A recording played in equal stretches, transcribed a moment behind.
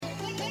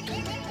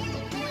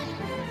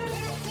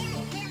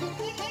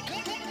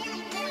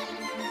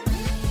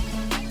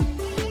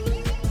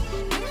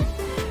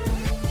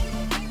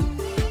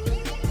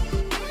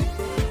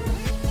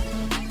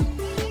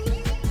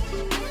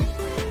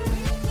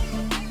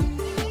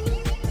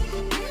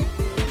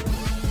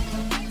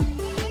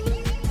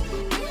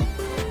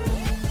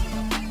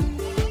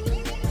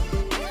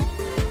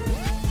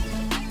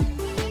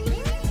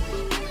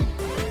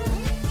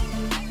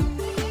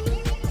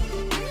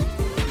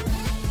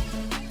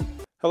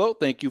Hello,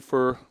 thank you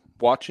for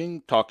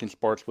watching Talking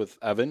Sports with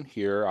Evan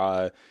here.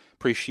 I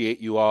appreciate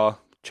you all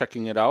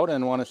checking it out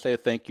and want to say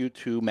thank you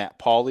to Matt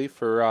Pauley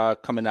for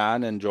coming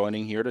on and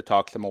joining here to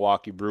talk to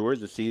Milwaukee Brewers.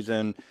 The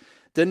season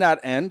did not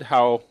end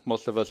how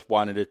most of us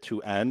wanted it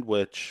to end,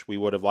 which we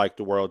would have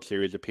liked a World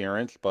Series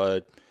appearance,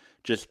 but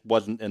just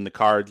wasn't in the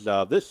cards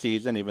this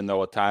season, even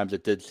though at times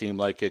it did seem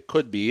like it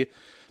could be.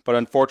 But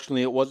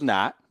unfortunately, it was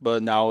not.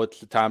 But now it's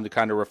the time to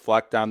kind of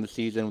reflect on the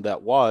season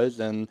that was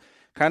and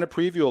kind of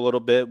preview a little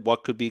bit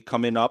what could be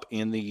coming up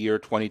in the year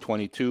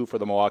 2022 for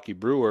the Milwaukee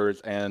Brewers.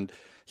 And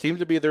seems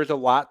to be there's a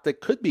lot that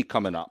could be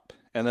coming up.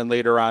 And then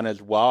later on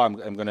as well, I'm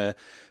going to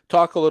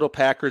talk a little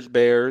Packers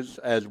Bears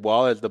as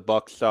well as the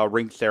Bucks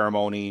ring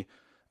ceremony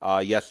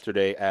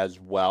yesterday as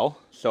well.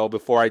 So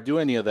before I do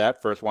any of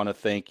that, first want to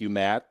thank you,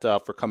 Matt,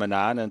 for coming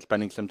on and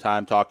spending some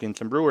time talking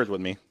some Brewers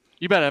with me.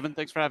 You bet, Evan.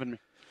 Thanks for having me.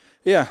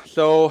 Yeah.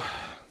 So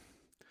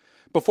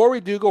before we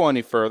do go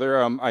any further,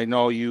 I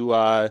know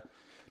you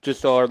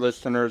just so our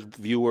listeners,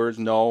 viewers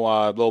know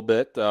a little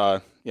bit.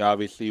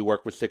 Obviously you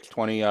work with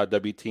 620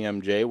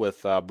 WTMJ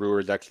with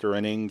Brewers Extra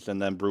Innings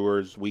and then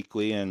Brewers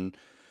Weekly and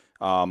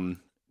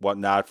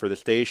whatnot for the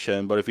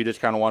station. But if you just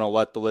kind of want to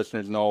let the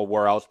listeners know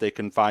where else they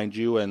can find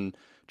you and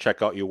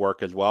check out your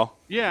work as well.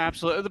 Yeah,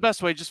 absolutely. The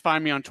best way, just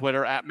find me on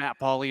Twitter at Matt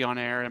Pauley on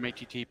air,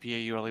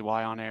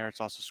 MattPauley on air. It's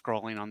also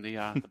scrolling on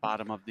the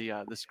bottom of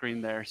the screen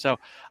there. So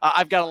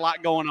I've got a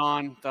lot going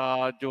on,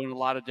 doing a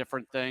lot of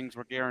different things.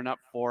 We're gearing up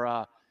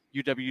for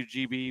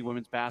UWGB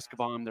women's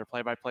basketball. I'm their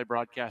play-by-play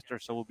broadcaster,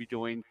 so we'll be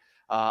doing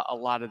a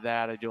lot of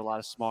that. I do a lot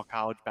of small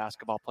college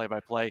basketball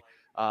play-by-play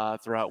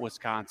throughout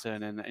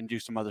Wisconsin and do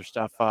some other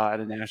stuff at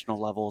a national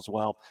level as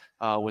well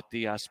with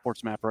the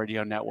Sports Map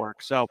Radio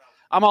Network. So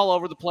I'm all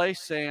over the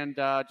place, and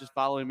just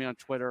following me on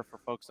Twitter for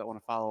folks that want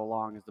to follow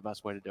along is the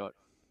best way to do it.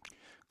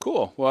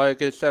 Cool. Well,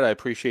 like I said, I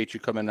appreciate you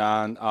coming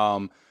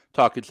on,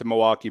 talking to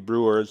Milwaukee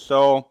Brewers.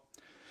 So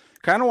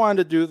kind of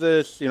wanted to do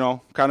this,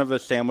 kind of a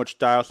sandwich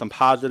style, some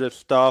positive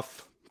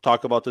stuff,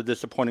 talk about the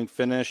disappointing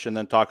finish, and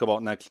then talk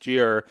about next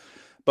year.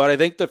 But I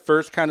think the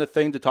first kind of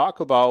thing to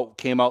talk about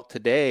came out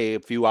today, a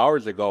few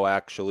hours ago,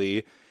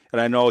 actually. And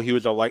I know he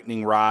was a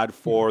lightning rod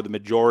for the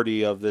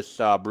majority of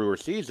this Brewer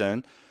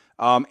season.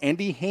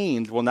 Andy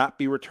Haynes will not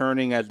be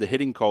returning as the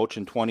hitting coach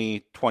in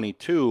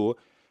 2022,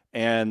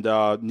 and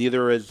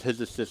neither is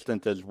his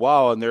assistant as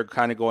well. And they're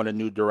kind of going a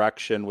new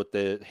direction with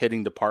the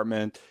hitting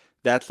department.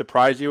 That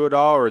surprise you at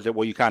all, or is it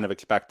what you kind of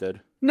expected?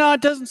 No,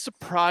 it doesn't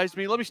surprise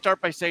me. Let me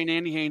start by saying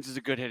Andy Haynes is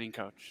a good hitting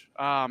coach.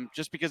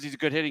 Just because he's a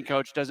good hitting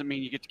coach doesn't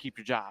mean you get to keep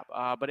your job.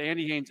 But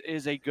Andy Haynes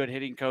is a good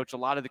hitting coach. A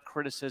lot of the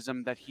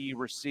criticism that he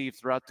received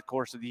throughout the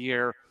course of the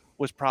year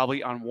was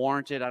probably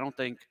unwarranted. I don't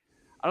think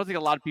a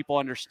lot of people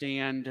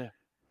understand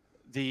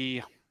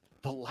the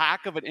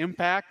lack of an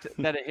impact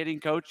that a hitting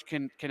coach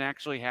can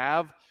actually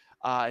have.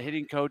 A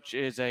hitting coach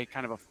is a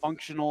kind of a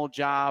functional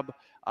job.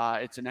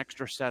 It's an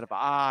extra set of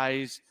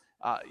eyes.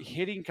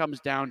 Hitting comes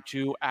down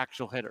to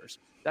actual hitters.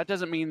 That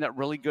doesn't mean that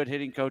really good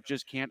hitting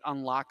coaches can't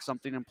unlock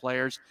something in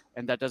players,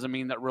 and that doesn't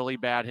mean that really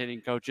bad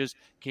hitting coaches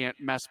can't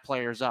mess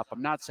players up.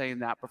 I'm not saying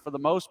that, but for the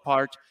most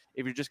part,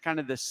 if you're just kind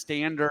of the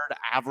standard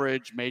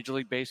average Major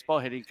League Baseball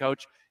hitting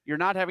coach, you're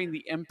not having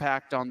the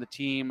impact on the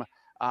team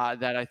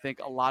that I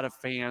think a lot of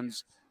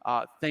fans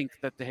think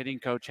that the hitting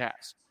coach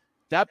has.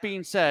 That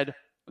being said,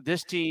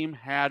 this team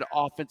had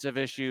offensive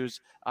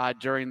issues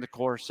during the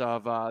course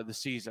of the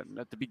season,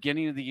 at the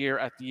beginning of the year,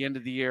 at the end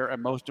of the year,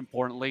 and most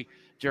importantly,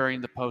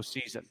 during the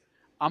postseason.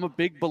 I'm a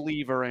big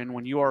believer in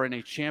when you are in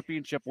a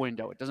championship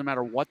window, it doesn't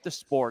matter what the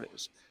sport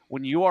is,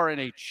 when you are in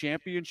a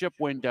championship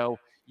window,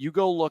 you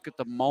go look at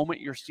the moment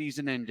your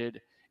season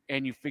ended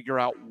and you figure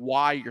out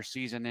why your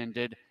season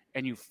ended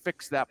and you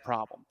fix that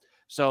problem.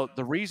 So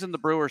the reason the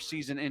Brewers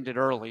season ended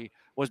early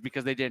was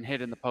because they didn't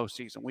hit in the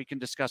postseason. We can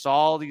discuss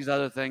all these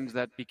other things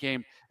that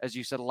became, as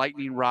you said,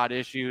 lightning rod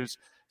issues,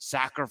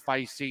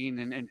 sacrificing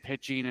and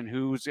pitching,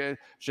 and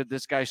should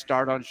this guy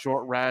start on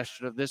short rest?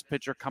 Should this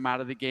pitcher come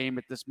out of the game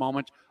at this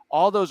moment?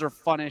 All those are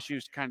fun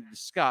issues to kind of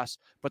discuss.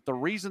 But the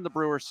reason the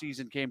Brewers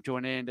season came to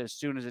an end as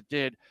soon as it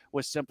did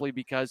was simply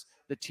because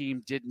the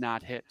team did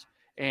not hit.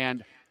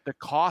 And the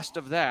cost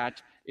of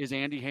that is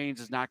Andy Haynes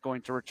is not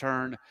going to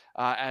return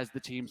as the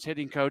team's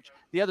hitting coach.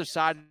 The other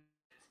side,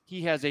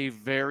 he has a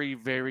very,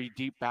 very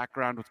deep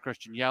background with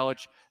Christian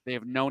Yelich. They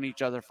have known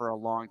each other for a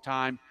long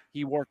time.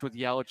 He worked with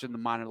Yelich in the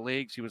minor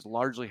leagues. He was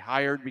largely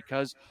hired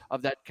because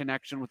of that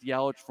connection with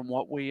Yelich. From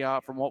what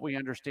we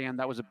understand,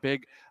 that was a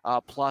big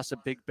plus, a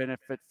big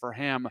benefit for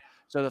him.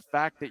 So the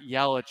fact that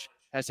Yelich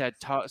has had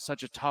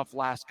such a tough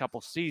last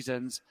couple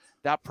seasons,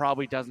 that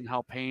probably doesn't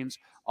help Haynes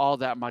all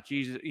that much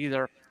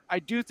either. I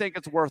do think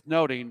it's worth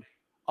noting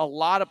a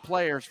lot of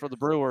players for the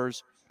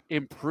Brewers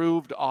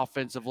improved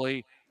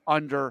offensively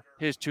under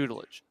his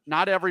tutelage.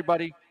 Not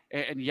everybody,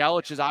 and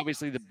Yelich is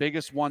obviously the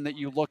biggest one that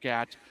you look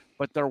at,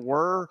 but there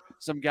were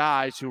some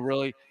guys who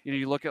really,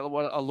 you look at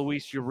what a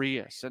Luis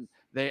Urias, and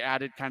they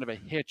added kind of a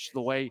hitch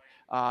the way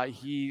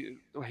he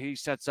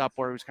sets up,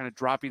 where he was kind of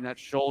dropping that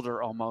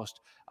shoulder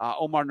almost.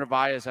 Omar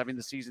Narvaez having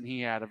the season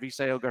he had,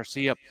 Avisail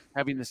Garcia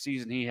having the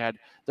season he had.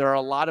 There are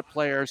a lot of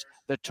players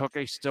that took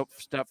a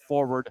step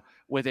forward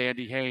with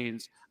Andy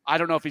Haynes. I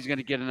don't know if he's going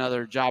to get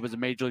another job as a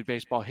Major League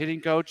Baseball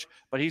hitting coach,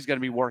 but he's going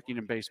to be working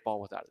in baseball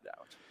without a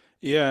doubt.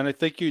 Yeah, and I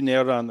think you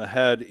nailed it on the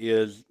head.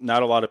 Is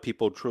not a lot of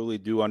people truly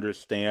do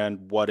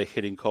understand what a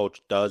hitting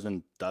coach does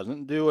and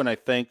doesn't do. And I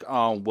think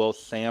Will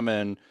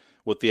Salmon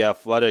with the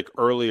Athletic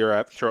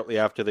earlier, shortly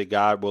after they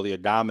got Willy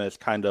Adames,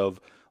 kind of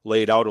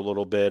laid out a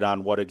little bit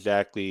on what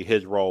exactly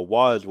his role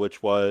was,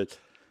 which was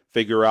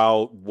figure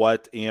out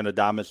what Ian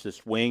Adames'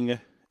 swing,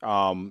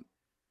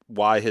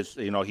 why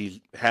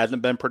he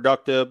hasn't been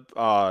productive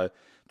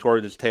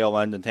toward his tail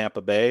end in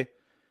Tampa Bay,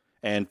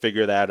 and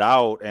figure that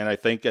out. And I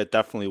think it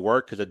definitely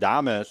worked because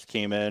Adames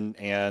came in,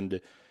 and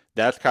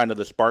that's kind of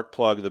the spark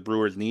plug the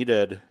Brewers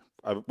needed.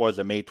 Was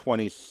it May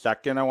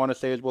 22nd, I want to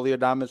say, is Willy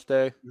Adames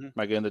Day? Mm-hmm. Am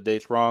I getting the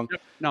dates wrong?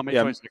 Yep. No, May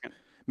 22nd.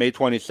 May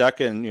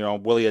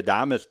 22nd, Willy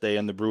Adames Day,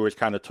 and the Brewers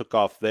kind of took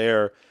off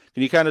there.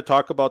 Can you kind of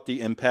talk about the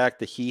impact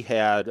that he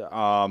had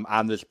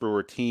on this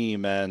Brewer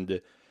team,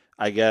 and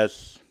I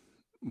guess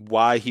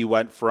why he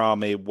went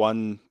from a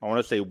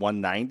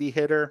 190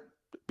 hitter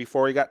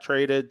before he got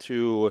traded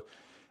to,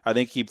 I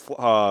think he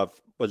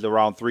was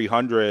around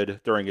 300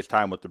 during his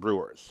time with the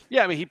Brewers.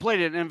 Yeah, I mean, he played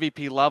at an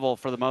MVP level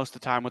for the most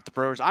of the time with the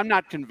Brewers. I'm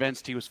not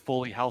convinced he was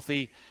fully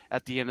healthy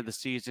at the end of the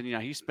season.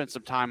 He spent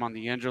some time on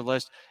the injured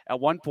list. At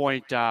one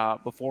point,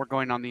 before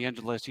going on the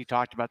injured list, he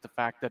talked about the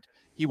fact that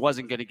he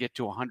wasn't going to get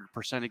to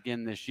 100%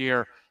 again this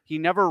year. He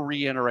never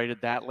reiterated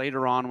that.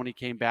 Later on, when he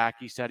came back,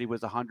 he said he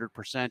was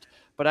 100%.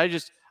 But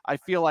I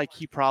feel like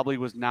he probably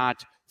was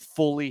not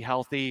fully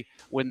healthy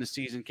when the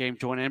season came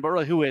to an end. But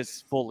really, who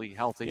is fully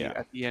healthy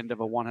at the end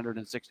of a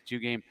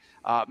 162-game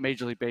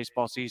Major League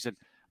Baseball season?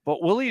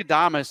 But Willy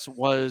Adames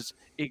was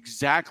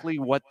exactly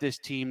what this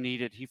team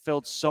needed. He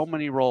filled so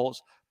many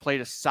roles, played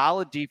a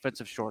solid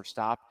defensive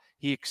shortstop.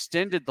 He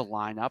extended the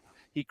lineup.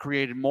 He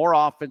created more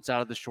offense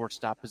out of the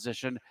shortstop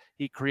position.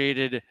 He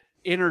created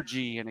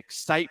energy and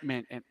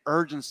excitement and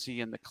urgency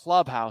in the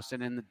clubhouse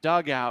and in the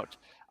dugout.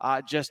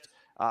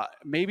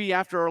 Maybe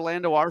after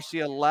Orlando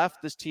Arcia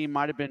left, this team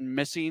might have been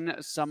missing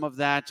some of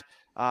that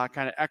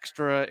kind of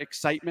extra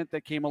excitement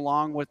that came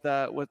along with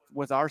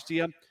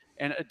Arcia.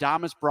 And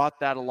Adames brought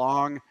that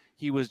along.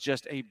 He was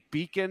just a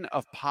beacon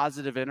of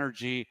positive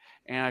energy,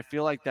 and I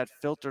feel like that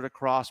filtered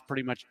across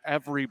pretty much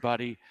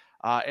everybody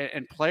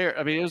and player.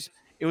 I mean,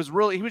 it was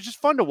really, he was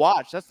just fun to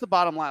watch. That's the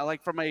bottom line.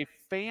 Like, from a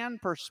fan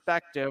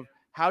perspective,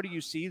 how do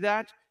you see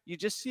that? You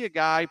just see a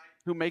guy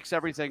who makes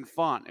everything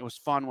fun. It was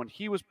fun when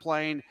he was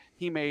playing.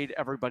 He made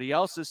everybody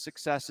else's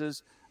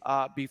successes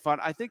be fun.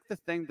 I think the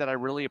thing that I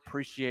really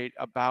appreciate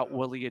about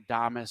Willy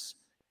Adames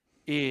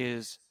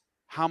is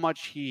how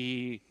much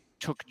he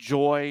took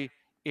joy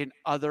in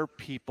other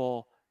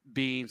people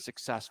being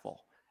successful.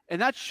 And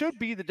that should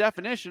be the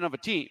definition of a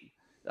team.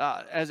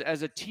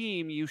 As a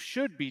team, you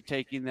should be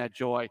taking that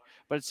joy.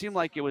 But it seemed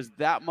like it was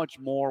that much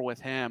more with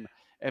him.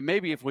 And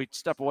maybe if we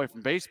step away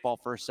from baseball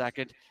for a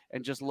second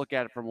and just look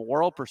at it from a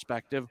world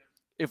perspective,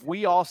 if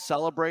we all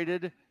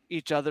celebrated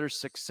each other's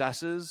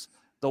successes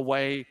the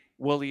way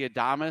Willy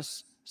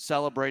Adames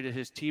celebrated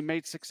his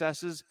teammates'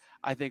 successes,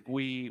 I think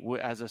we,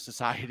 as a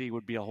society,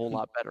 would be a whole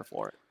lot better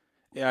for it.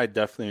 Yeah, I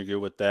definitely agree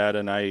with that.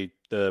 And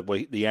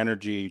the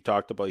energy you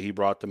talked about he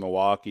brought to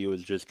Milwaukee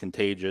was just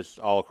contagious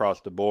all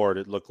across the board.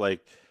 It looked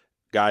like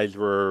guys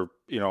were,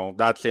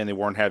 not saying they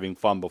weren't having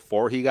fun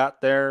before he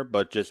got there,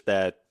 but just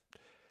that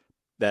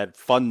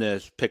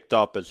funness picked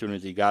up as soon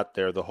as he got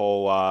there. The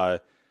whole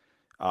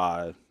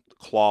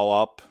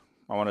claw up.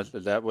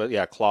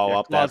 Claw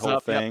up, that whole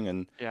thing.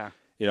 Yep.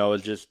 And it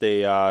was just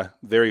a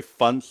very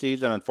fun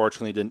season.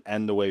 Unfortunately, it didn't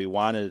end the way we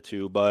wanted it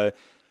to. But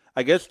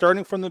I guess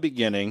starting from the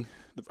beginning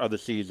of the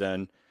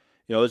season,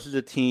 this is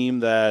a team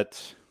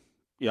that,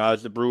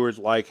 as the Brewers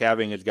like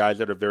having is guys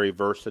that are very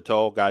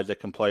versatile, guys that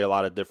can play a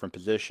lot of different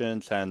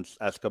positions, hence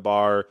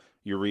Escobar,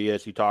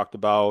 Urias you talked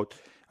about.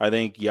 I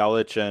think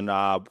Yelich and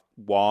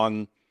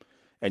Wong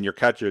and your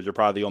catchers are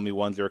probably the only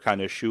ones that are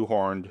kind of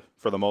shoehorned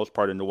for the most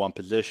part into one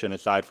position,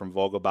 aside from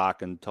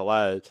Vogelbach and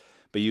Tellez.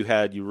 But you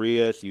had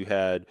Urias, you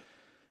had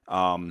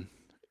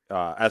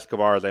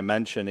Escobar, as I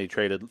mentioned, they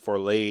traded for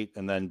late,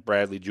 and then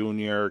Bradley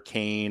Jr.,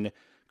 Kane,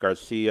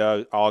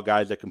 Garcia, all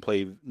guys that can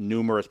play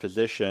numerous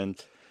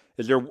positions.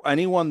 Is there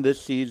anyone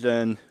this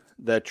season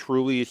that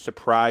truly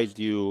surprised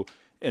you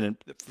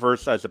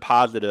first as a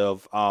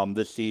positive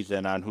this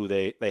season on who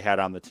they had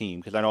on the team?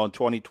 Because I know in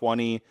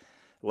 2020,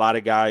 a lot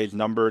of guys'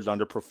 numbers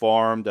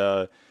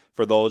underperformed.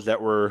 For those that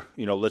were,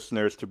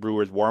 listeners to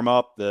Brewers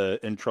warm-up, the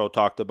intro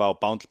talked about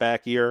bounce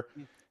back year.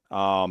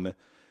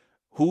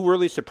 Who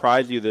really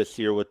surprised you this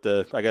year with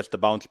the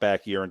bounce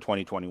back year in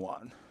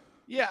 2021?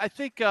 Yeah, I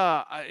think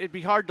it'd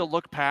be hard to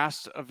look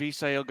past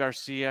Avisail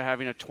Garcia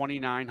having a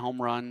 29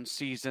 home run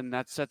season.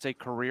 That sets a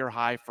career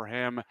high for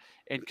him.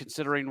 And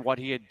considering what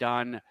he had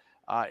done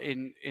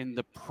in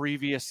the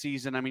previous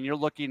season, I mean, you're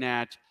looking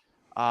at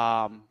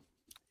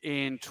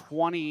in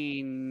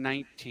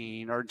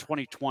 2019 or in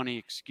 2020,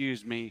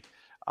 excuse me,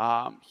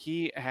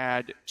 he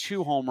had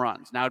 2 home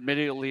runs. Now,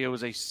 admittedly, it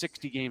was a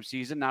 60-game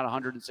season, not a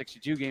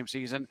 162-game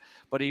season.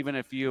 But even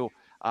if you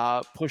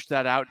push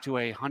that out to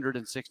a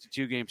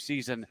 162-game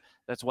season,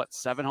 that's what,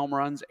 7 home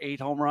runs, 8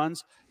 home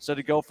runs. So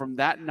to go from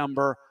that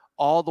number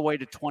all the way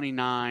to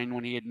 29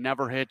 when he had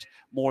never hit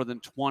more than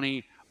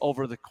 20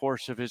 over the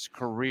course of his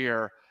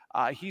career.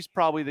 He's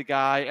probably the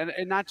guy,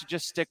 and not to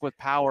just stick with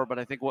power, but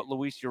I think what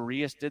Luis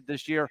Urias did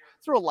this year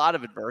through a lot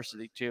of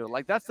adversity too.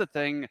 Like that's the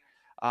thing.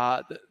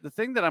 The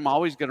thing that I'm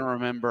always going to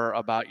remember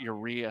about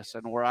Urias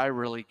and where I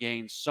really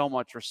gained so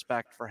much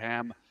respect for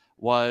him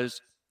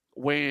was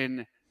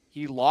when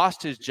he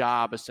lost his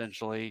job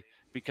essentially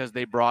because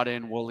they brought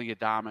in Willy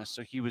Adames.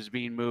 So he was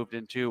being moved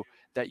into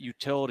that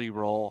utility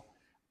role.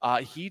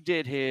 He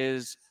did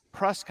his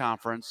press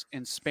conference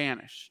in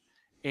Spanish,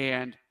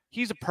 and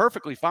he's a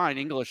perfectly fine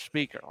English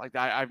speaker. Like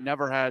I've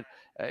never had,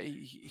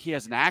 he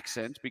has an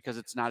accent because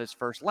it's not his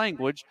first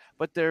language,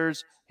 but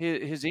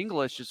his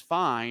English is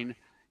fine.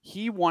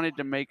 He wanted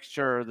to make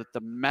sure that the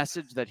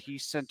message that he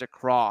sent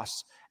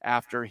across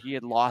after he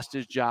had lost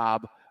his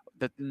job,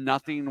 that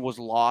nothing was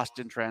lost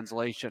in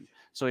translation.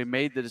 So he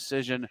made the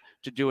decision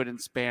to do it in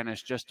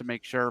Spanish just to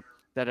make sure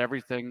that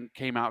everything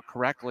came out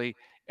correctly.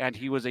 And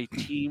he was a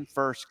team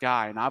first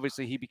guy. And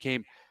obviously he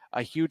became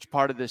a huge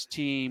part of this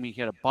team. He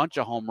hit a bunch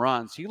of home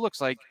runs. He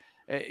looks like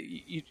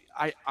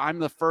I'm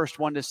the first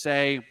one to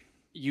say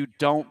you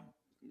don't,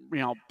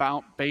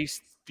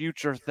 base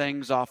future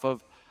things off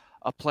of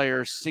a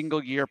player's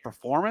single year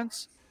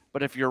performance.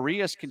 But if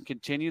Urias can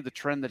continue the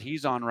trend that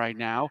he's on right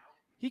now,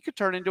 he could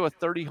turn into a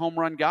 30 home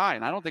run guy.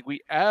 And I don't think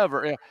we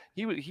ever,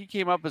 he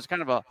came up as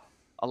kind of a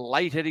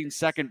light hitting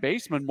second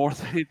baseman more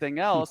than anything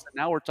else. And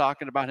now we're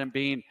talking about him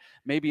being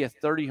maybe a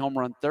 30 home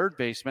run third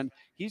baseman.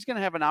 He's going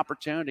to have an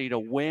opportunity to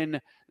win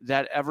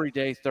that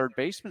everyday third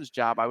baseman's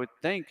job, I would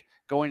think,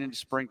 going into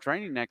spring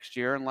training next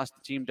year, unless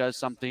the team does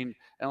something,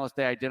 unless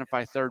they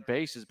identify third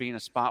base as being a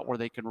spot where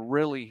they can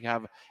really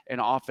have an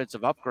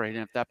offensive upgrade.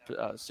 And if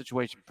that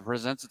situation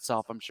presents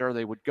itself, I'm sure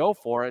they would go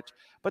for it.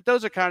 But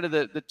those are kind of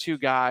the two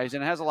guys,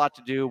 and it has a lot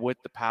to do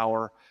with the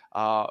power.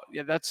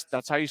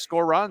 That's how you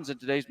score runs in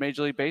today's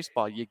Major League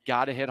Baseball. You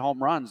got to hit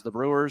home runs. The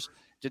Brewers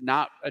did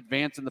not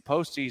advance in the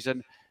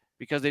postseason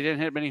because they didn't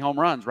hit many home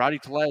runs. Rowdy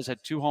Tellez had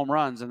 2 home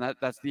runs, and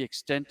that's the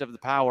extent of the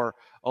power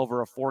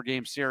over a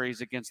 4-game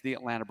series against the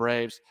Atlanta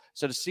Braves.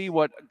 So to see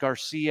what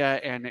Garcia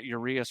and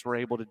Urias were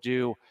able to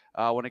do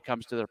when it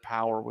comes to their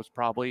power was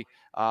probably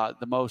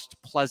the most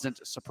pleasant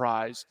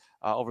surprise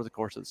over the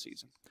course of the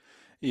season.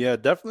 Yeah,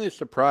 definitely a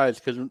surprise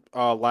because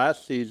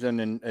last season,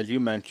 and as you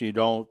mentioned, you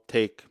don't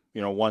take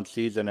one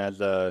season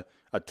as a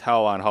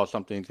tell on how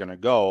something's going to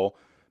go.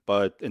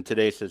 But in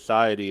today's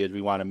society, is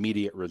we want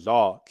immediate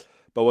results.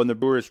 But when the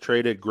Brewers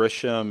traded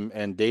Grisham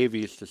and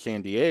Davies to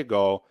San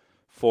Diego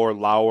for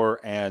Lauer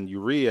and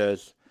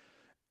Urias,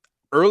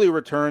 early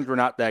returns were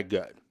not that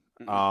good.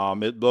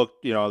 It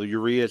looked,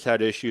 Urias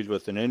had issues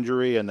with an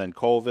injury and then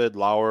COVID.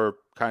 Lauer,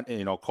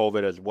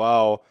 COVID as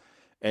well.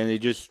 And they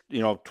just,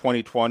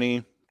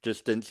 2020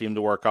 just didn't seem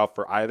to work out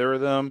for either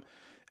of them.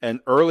 And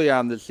early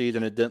on this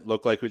season, it didn't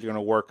look like it was going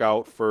to work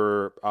out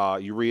for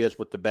Urias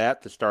with the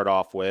bat to start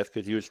off with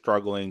because he was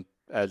struggling,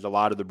 as a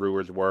lot of the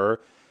Brewers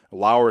were.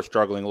 Lauer was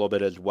struggling a little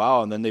bit as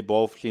well. And then they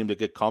both seemed to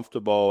get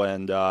comfortable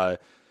and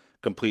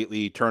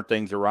completely turn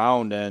things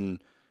around. And,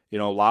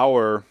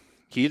 Lauer,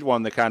 he's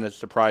one that kind of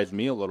surprised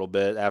me a little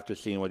bit after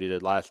seeing what he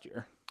did last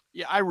year.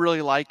 Yeah, I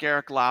really like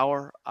Eric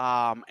Lauer.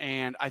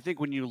 And I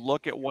think when you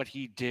look at what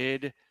he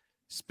did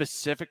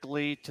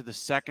specifically to the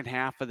second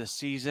half of the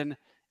season,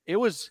 it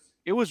was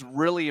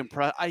really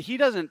impressive.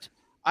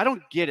 I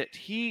don't get it.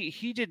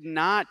 He did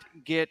not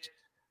get,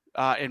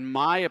 in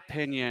my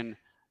opinion,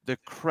 the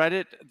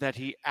credit that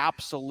he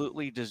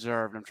absolutely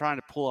deserved. I'm trying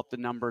to pull up the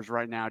numbers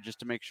right now just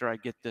to make sure I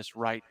get this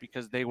right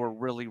because they were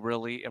really,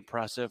 really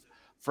impressive.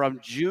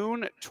 From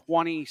June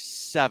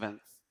 27th,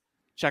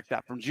 check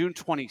that, from June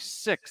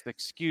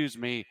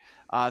 26th,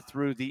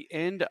 through the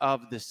end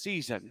of the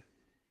season,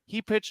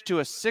 he pitched to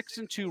a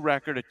 6-2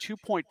 record, a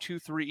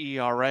 2.23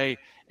 ERA,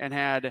 and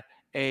had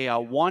a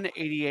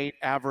 188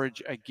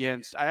 average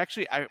against. I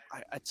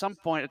at some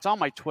point, it's on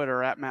my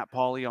Twitter at Matt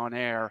Pauley on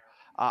air.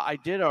 I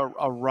did a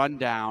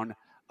rundown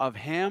of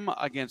him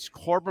against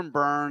Corbin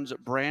Burns,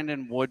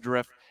 Brandon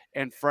Woodruff,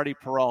 and Freddie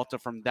Peralta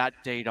from that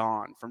date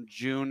on, from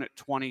June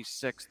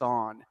 26th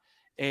on.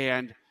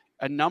 And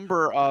a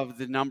number of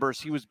the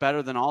numbers, he was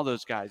better than all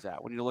those guys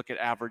at. When you look at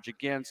average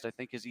against, I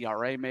think his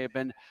ERA may have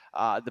been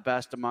the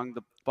best among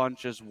the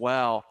bunch as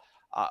well.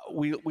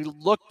 We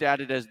looked at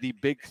it as the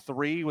big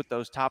three with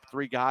those top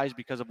 3 guys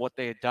because of what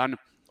they had done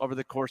over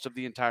the course of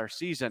the entire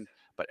season.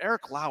 But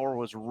Eric Lauer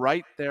was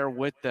right there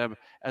with them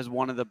as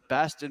one of the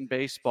best in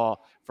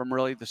baseball from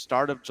really the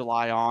start of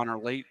July on or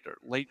late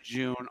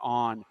June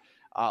on.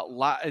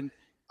 And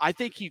I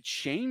think he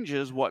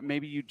changes what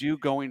maybe you do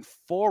going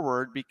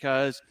forward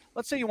because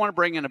let's say you want to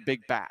bring in a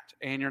big bat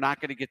and you're not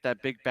going to get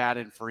that big bat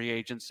in free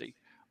agency.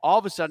 all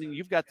of a sudden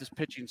you've got this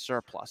pitching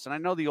surplus. And I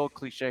know the old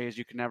cliche is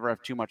you can never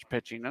have too much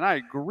pitching, and I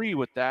agree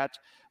with that.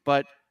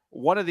 But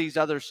one of these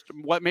others,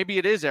 maybe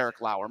it is Eric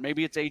Lauer,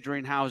 maybe it's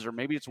Adrian Hauser,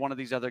 maybe it's one of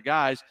these other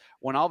guys.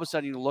 When all of a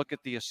sudden you look at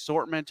the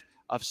assortment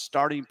of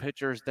starting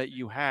pitchers that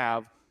you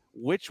have,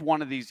 which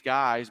one of these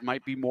guys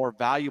might be more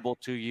valuable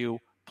to you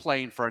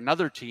playing for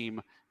another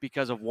team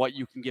because of what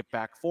you can get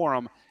back for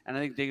them? And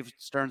I think Dave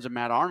Stearns and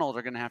Matt Arnold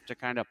are going to have to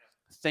kind of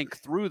think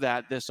through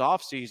that this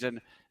offseason,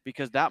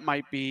 because that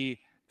might be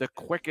the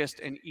quickest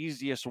and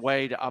easiest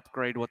way to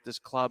upgrade what this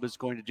club is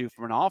going to do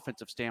from an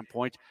offensive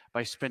standpoint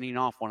by spinning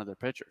off one of their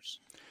pitchers.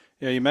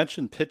 Yeah, you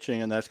mentioned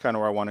pitching, and that's kind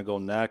of where I want to go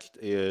next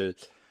is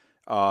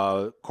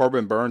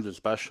Corbin Burnes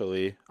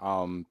especially.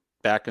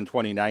 Back in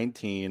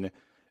 2019,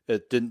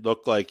 it didn't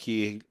look like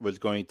he was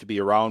going to be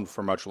around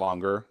for much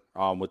longer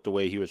with the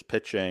way he was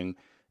pitching,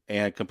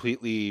 and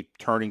completely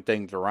turning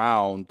things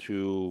around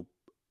to,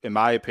 in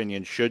my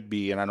opinion, should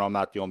be, and I know I'm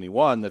not the only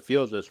one that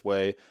feels this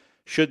way,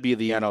 should be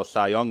the NL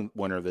Cy Young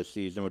winner this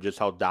season, with just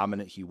how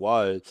dominant he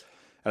was.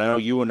 And I know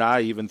you and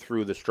I, even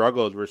through the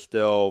struggles, we're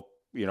still,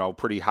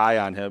 pretty high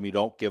on him. You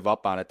don't give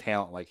up on a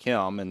talent like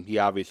him, and he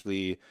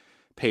obviously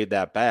paid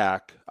that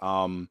back.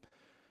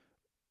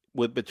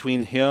 With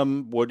between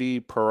him, Woody,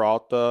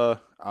 Peralta,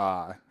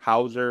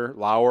 Hauser,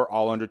 Lauer,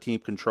 all under team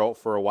control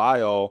for a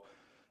while,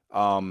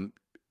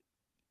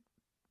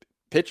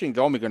 pitching's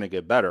only going to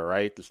get better,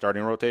 right? The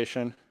starting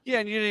rotation. Yeah,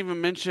 and you didn't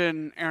even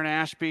mention Aaron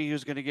Ashby,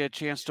 who's going to get a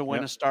chance to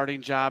win a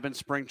starting job in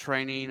spring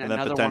training. And then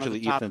potentially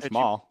Ethan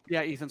Small.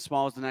 Yeah, Ethan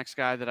Small is the next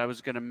guy that I was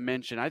going to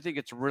mention. I think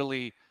it's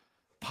really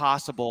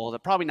possible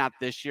that, probably not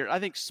this year, I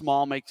think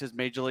Small makes his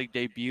major league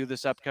debut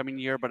this upcoming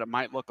year, but it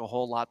might look a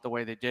whole lot the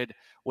way they did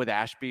with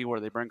Ashby, where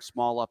they bring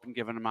Small up and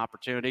give him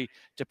opportunity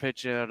to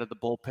pitch out of the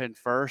bullpen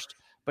first.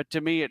 But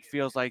to me, it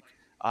feels like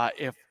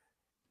if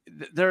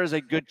there is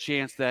a good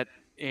chance that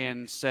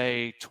in,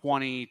 say,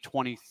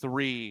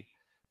 2023,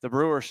 the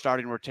Brewers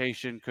starting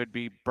rotation could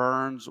be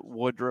Burnes,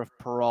 Woodruff,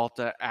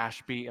 Peralta,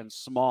 Ashby, and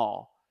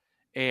Small.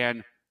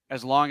 And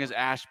as long as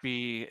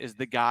Ashby is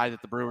the guy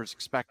that the Brewers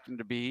expect him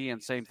to be,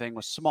 and same thing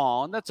with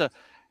Small. And that's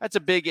a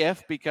big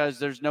if, because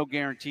there's no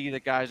guarantee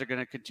that guys are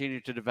going to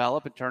continue to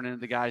develop and turn into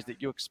the guys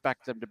that you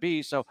expect them to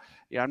be. So,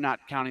 yeah, I'm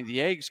not counting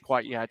the eggs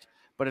quite yet.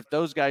 But if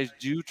those guys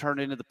do turn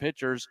into the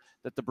pitchers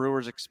that the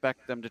Brewers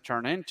expect them to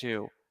turn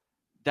into,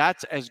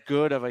 that's as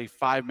good of a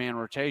five-man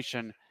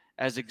rotation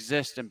as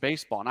exists in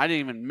baseball. And I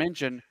didn't even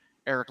mention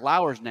Eric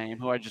Lauer's name,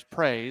 who I just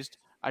praised.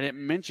 I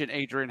didn't mention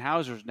Adrian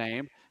Hauser's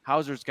name.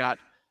 Hauser's got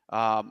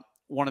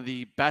one of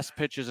the best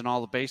pitches in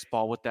all of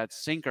baseball with that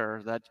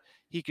sinker that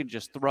he can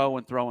just throw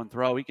and throw and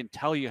throw. He can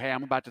tell you, hey,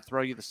 I'm about to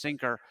throw you the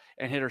sinker,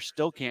 and hitters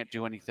still can't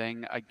do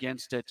anything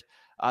against it.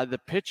 The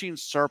pitching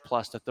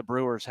surplus that the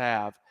Brewers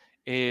have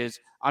is,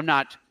 I'm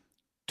not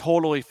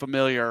totally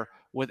familiar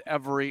with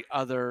every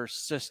other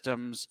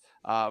system's,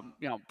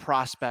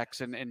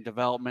 prospects and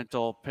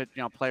developmental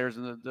players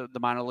in the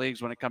minor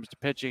leagues when it comes to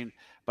pitching.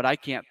 But I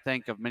can't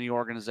think of many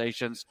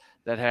organizations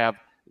that have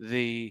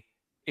the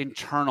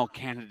internal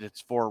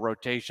candidates for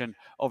rotation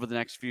over the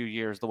next few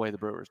years the way the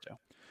Brewers do.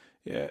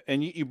 Yeah,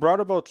 and you brought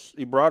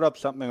up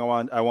something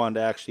I wanted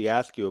to actually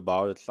ask you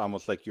about. It's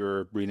almost like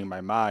you're reading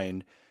my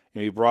mind.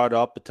 You brought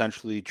up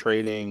potentially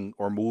trading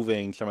or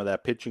moving some of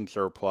that pitching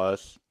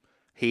surplus.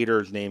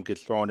 Hader's name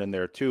gets thrown in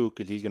there too,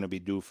 because he's going to be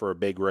due for a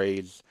big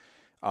raise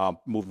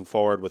moving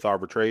forward with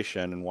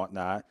arbitration and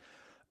whatnot.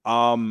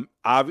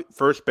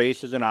 First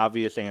base is an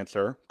obvious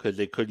answer, because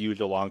they could use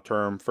a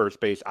long-term first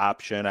base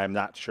option. I'm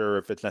not sure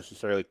if it's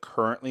necessarily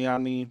currently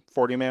on the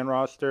 40-man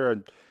roster,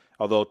 and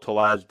although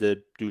Tellez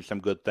did do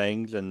some good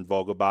things and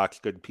Vogelbach's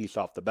good piece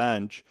off the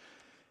bench.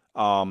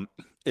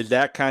 Is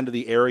that kind of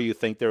the area you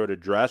think they would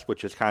address,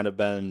 which has kind of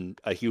been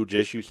a huge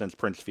issue since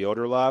Prince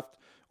Fielder left?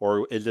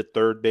 Or is it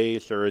third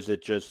base, or is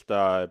it just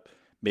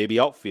maybe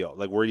outfield?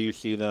 Like, where do you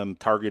see them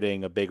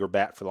targeting a bigger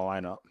bat for the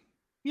lineup?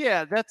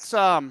 Yeah, that's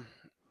what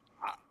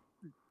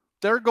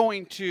they're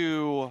going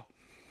to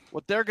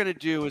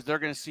do is they're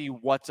going to see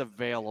what's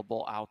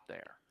available out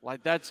there.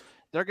 Like,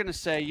 they're going to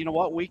say, you know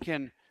what, we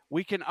can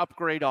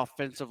upgrade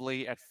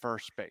offensively at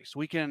first base.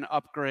 We can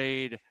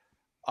upgrade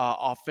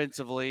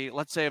offensively.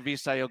 Let's say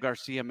Avisail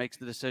Garcia makes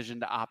the decision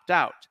to opt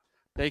out.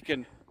 They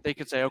can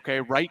say, okay,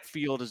 right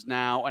field is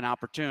now an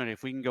opportunity.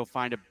 If we can go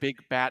find a big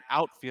bat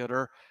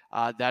outfielder,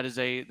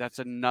 that's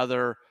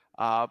another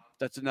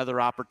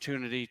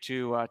opportunity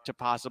to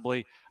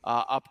possibly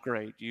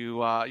upgrade.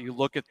 You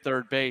look at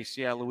third base.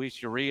 Yeah,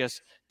 Luis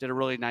Urias did a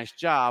really nice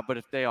job, but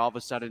if they all of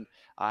a sudden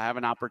have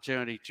an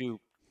opportunity to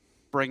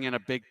bring in a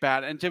big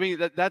bat, and to me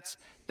that's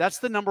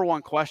the number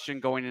one question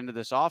going into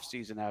this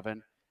offseason,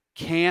 Evan.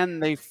 Can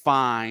they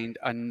find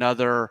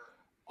another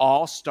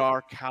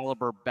all-star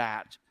caliber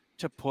bat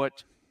to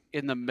put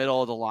in the middle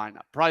of the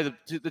lineup? Probably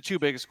the two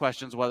biggest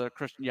questions, whether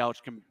Christian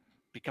Yelich can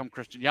become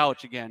Christian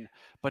Yelich again.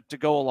 But to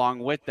go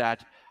along with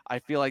that, I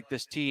feel like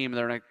this team,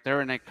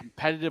 they're in a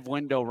competitive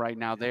window right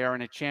now. They are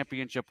in a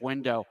championship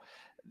window.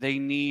 They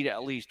need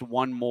at least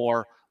one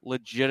more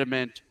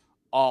legitimate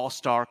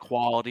all-star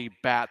quality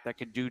bat that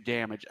can do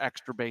damage,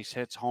 extra base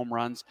hits, home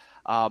runs,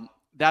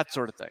 that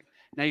sort of thing.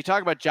 Now, you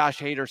talk about Josh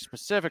Hader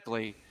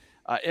specifically.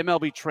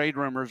 MLB Trade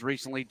Rumors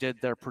recently did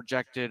their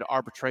projected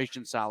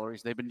arbitration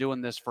salaries. They've been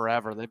doing this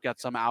forever. They've got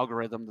some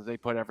algorithm that they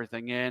put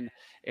everything in,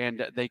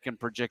 and they can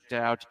project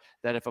out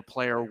that if a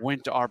player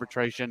went to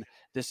arbitration,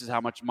 this is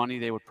how much money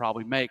they would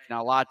probably make.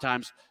 Now, a lot of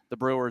times the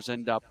Brewers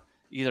end up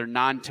either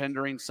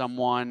non-tendering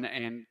someone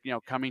and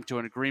coming to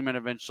an agreement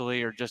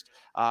eventually, or just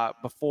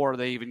before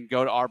they even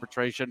go to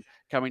arbitration,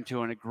 coming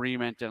to an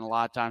agreement. And a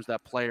lot of times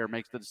that player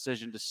makes the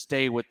decision to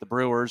stay with the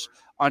Brewers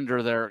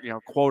under their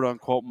quote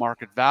unquote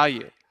market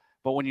value.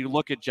 But when you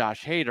look at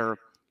Josh Hader,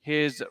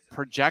 his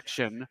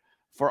projection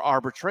for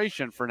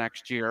arbitration for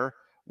next year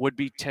would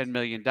be $10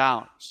 million.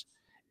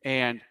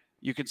 And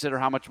you consider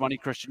how much money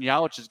Christian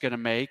Yelich is going to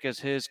make as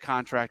his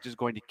contract is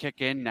going to kick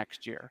in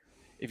next year.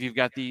 If you've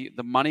got the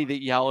money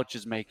that Yelich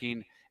is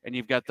making and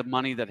you've got the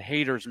money that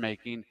Hader's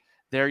making,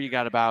 there you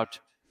got about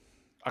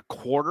a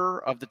quarter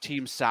of the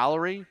team's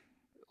salary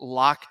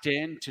locked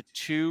in to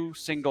two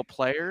single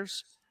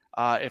players.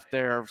 If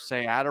they're,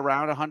 say, at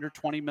around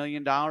 $120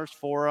 million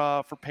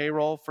for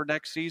payroll for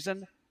next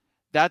season,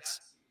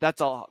 that's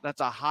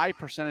a high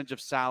percentage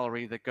of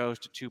salary that goes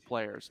to two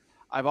players.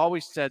 I've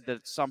always said that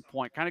at some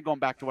point, kind of going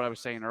back to what I was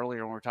saying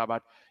earlier when we were talking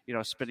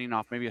about, spinning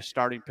off maybe a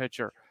starting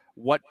pitcher,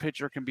 what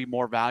pitcher can be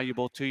more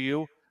valuable to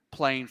you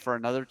playing for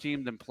another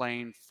team than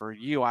playing for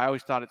you? I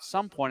always thought at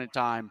some point in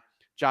time,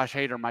 Josh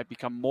Hader might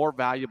become more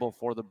valuable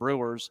for the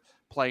Brewers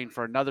playing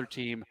for another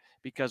team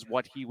because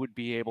what he would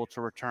be able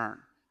to return.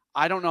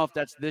 I don't know if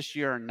that's this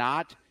year or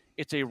not.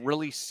 It's a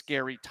really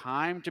scary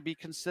time to be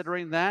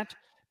considering that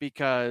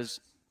because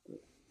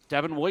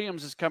Devin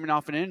Williams is coming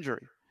off an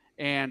injury,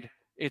 and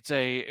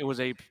it was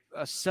a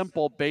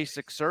simple,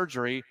 basic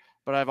surgery,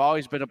 but I've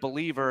always been a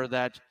believer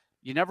that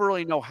you never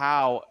really know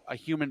how a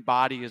human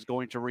body is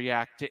going to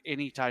react to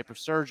any type of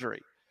surgery.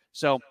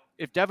 So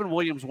if Devin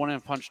Williams wouldn't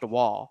have punched a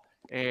wall,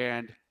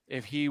 and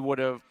if he would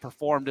have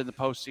performed in the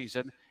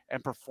postseason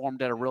and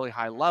performed at a really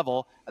high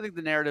level, I think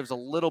the narrative's a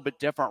little bit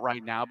different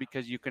right now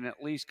because you can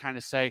at least kind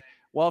of say,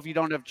 well, if you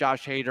don't have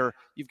Josh Hader,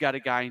 you've got a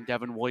guy in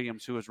Devin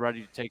Williams who is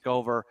ready to take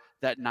over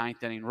that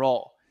ninth inning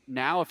role.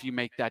 Now, if you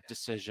make that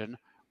decision,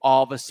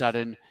 all of a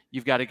sudden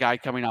you've got a guy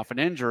coming off an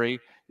injury.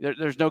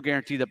 There's no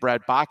guarantee that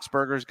Brad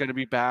Boxberger is going to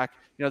be back.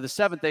 The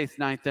 7th, 8th,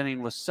 9th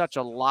inning was such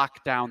a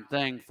lockdown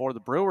thing for the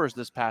Brewers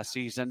this past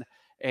season.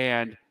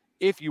 And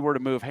if you were to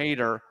move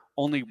Hader,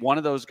 only one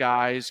of those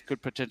guys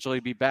could potentially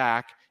be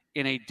back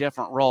in a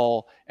different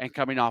role and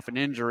coming off an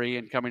injury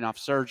and coming off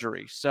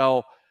surgery.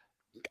 So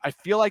I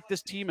feel like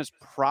this team is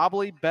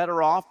probably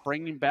better off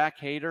bringing back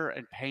Hader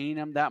and paying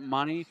him that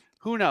money.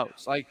 Who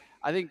knows?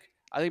 I think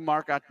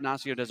Mark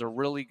Attanasio does a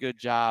really good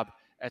job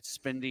at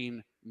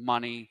spending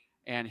money,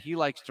 and he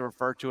likes to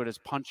refer to it as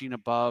punching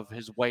above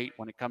his weight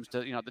when it comes to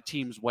the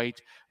team's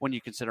weight when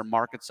you consider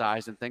market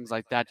size and things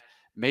like that.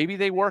 Maybe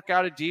they work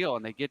out a deal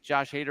and they get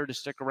Josh Hader to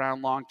stick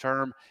around long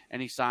term,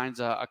 and he signs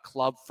a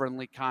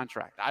club-friendly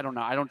contract. I don't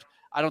know.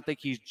 I don't think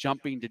he's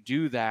jumping to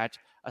do that,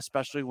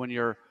 especially when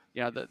you're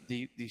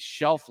the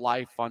shelf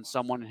life on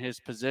someone in his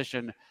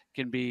position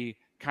can be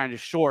kind of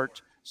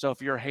short. So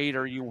if you're a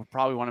Hader, you will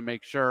probably want to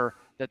make sure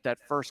that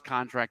first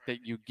contract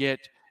that you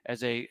get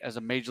as a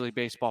Major League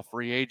Baseball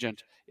free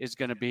agent is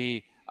going to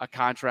be a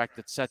contract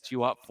that sets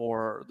you up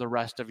for the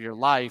rest of your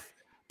life.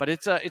 But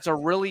this is a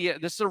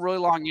really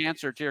long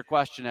answer to your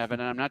question, Evan,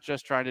 and I'm not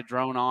just trying to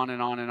drone on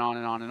and on and on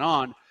and on and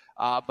on.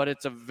 But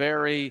it's a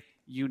very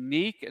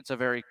unique, it's a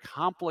very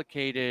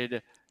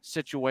complicated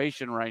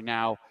situation right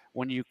now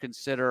when you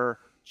consider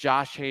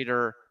Josh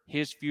Hader,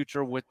 his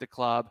future with the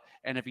club,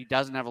 and if he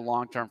doesn't have a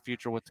long-term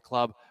future with the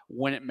club,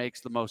 when it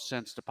makes the most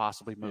sense to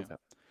possibly move him.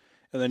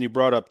 And then you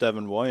brought up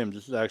Devin Williams.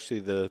 This is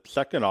actually the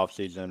second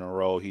offseason in a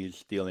row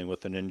he's dealing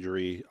with an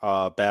injury.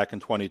 Back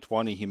in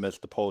 2020, he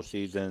missed the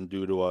postseason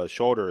due to a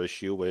shoulder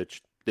issue,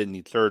 which didn't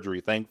need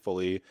surgery,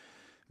 thankfully.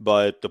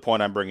 But the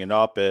point I'm bringing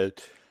up,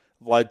 it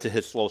led to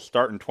his slow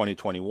start in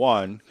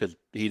 2021 because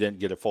he didn't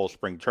get a full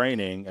spring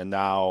training. And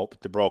now with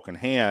the broken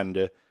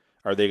hand,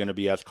 are they going to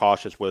be as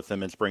cautious with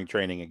him in spring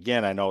training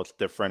again? I know it's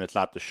different. It's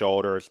not the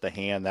shoulder, it's the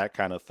hand, that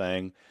kind of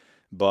thing.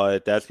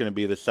 But that's going to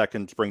be the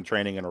second spring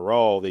training in a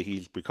row that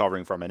he's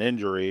recovering from an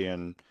injury.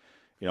 And,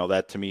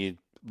 that to me,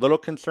 a little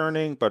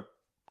concerning, but,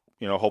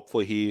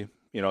 hopefully he,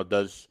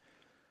 does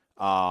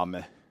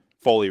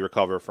fully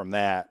recover from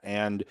that.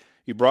 And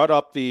you brought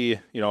up the,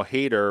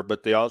 Hader,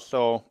 but they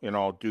also,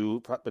 do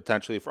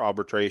potentially for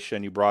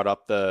arbitration. You brought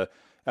up the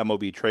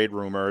MLB trade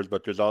rumors,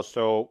 but there's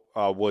also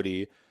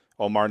Woody,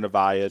 Omar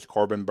Narvaez,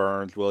 Corbin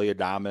Burns, Willy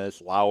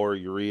Adames, Lauer,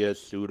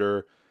 Urias,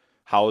 Suter,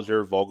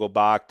 Hauser,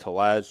 Vogelbach,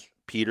 Tellez,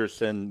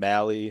 Peterson,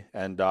 Malley,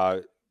 and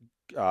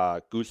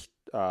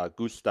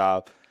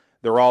Gustav.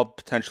 They're all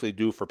potentially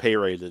due for pay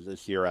raises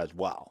this year as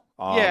well.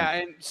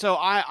 And so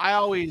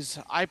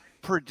I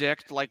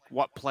predict like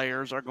what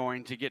players are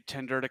going to get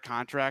tendered a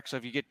contract. So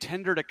if you get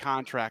tendered a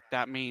contract,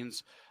 that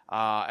means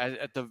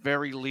at the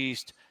very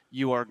least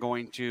you are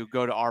going to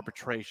go to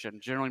arbitration.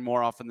 Generally,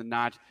 more often than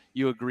not,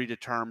 you agree to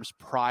terms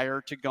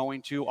prior to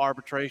going to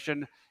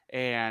arbitration,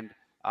 and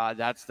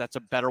that's a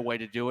better way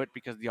to do it,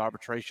 because the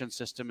arbitration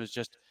system is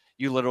just,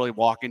 you literally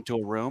walk into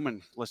a room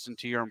and listen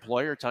to your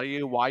employer tell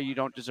you why you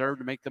don't deserve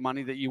to make the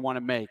money that you want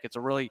to make. It's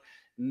a really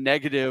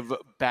negative,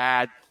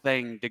 bad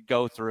thing to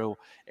go through,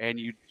 and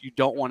you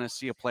don't want to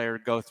see a player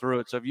go through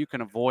it. So if you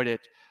can avoid it,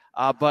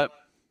 but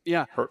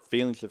yeah, Hurt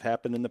feelings have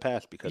happened in the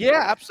past because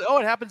yeah, absolutely. Oh,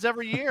 it happens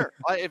every year.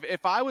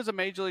 If I was a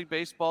Major League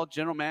Baseball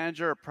general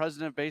manager or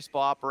president of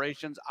baseball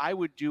operations, I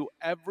would do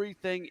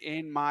everything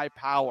in my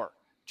power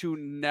to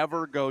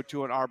never go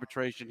to an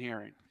arbitration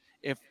hearing.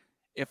 If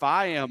if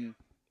I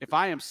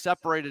am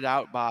separated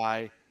out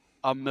by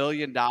 $1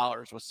 million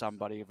with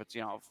somebody, if it's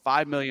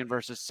 5 million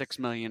versus 6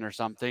 million or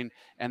something,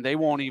 and they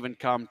won't even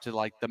come to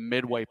like the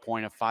midway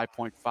point of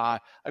 5.5,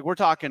 like we're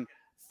talking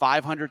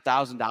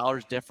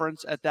 $500,000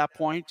 difference at that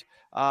point.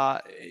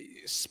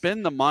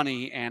 Spend the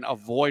money and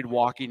avoid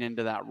walking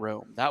into that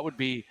room. That would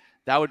be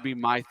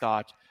my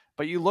thought.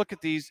 But you look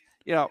at these,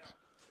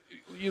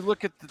 you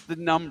look at the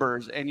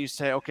numbers and you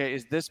say, okay,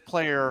 is this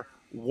player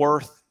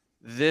worth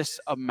this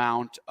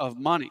amount of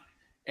money?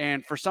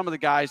 And for some of the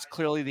guys,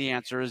 clearly the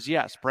answer is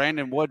yes.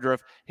 Brandon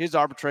Woodruff, his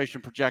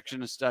arbitration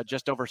projection is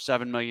just over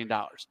 $7 million.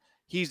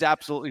 He's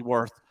absolutely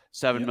worth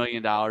 $7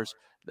 million.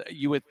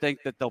 You would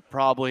think that they'll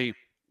probably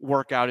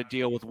work out a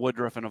deal with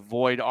Woodruff and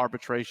avoid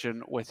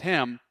arbitration with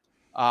him.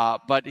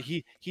 But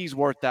he's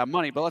worth that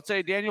money. But let's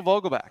say Daniel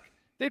Vogelbach,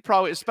 they'd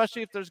probably,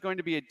 especially if there's going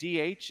to be a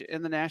DH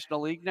in the National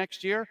League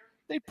next year,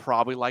 they'd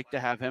probably like to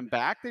have him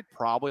back. They'd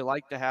probably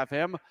like to have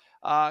him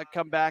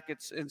come back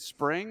in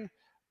spring.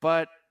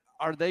 But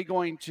are they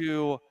going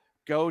to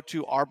go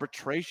to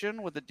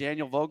arbitration with a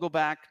Daniel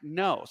Vogelbach?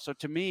 No. So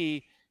to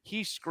me,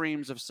 he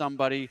screams of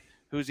somebody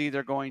who's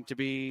either going to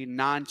be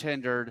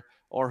non-tendered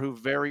or who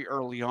very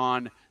early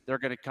on they're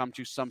going to come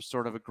to some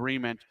sort of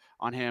agreement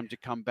on him to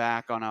come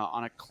back on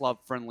a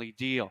club-friendly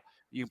deal.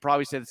 You can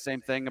probably say the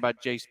same thing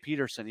about Jace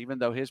Peterson, even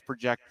though his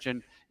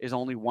projection is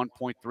only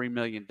 $1.3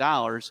 million.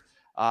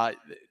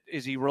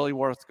 Is he really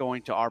worth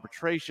going to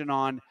arbitration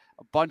on?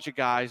 A bunch of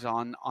guys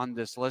on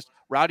this list.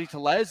 Rowdy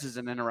Tellez is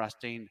an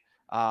interesting,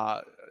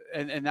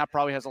 and that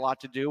probably has a lot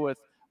to do with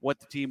what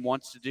the team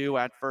wants to do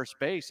at first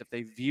base. If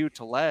they view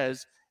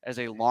Tellez as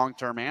a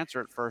long-term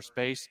answer at first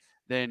base,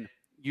 then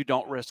you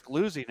don't risk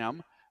losing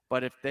him.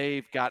 But if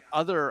they've got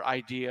other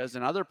ideas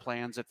and other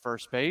plans at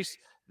first base,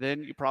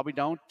 then you probably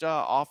don't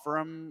offer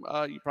him,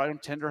 you probably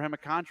don't tender him a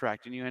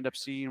contract, and you end up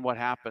seeing what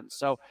happens.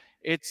 So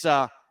it's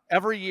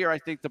every year I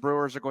think the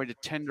Brewers are going to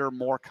tender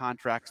more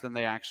contracts than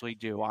they actually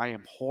do. I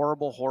am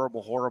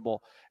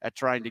horrible at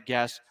trying to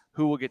guess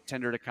who will get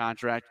tendered a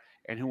contract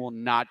and who will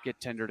not get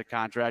tendered a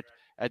contract.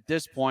 At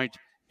this point,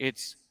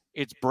 it's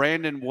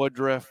Brandon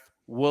Woodruff,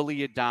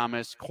 Willy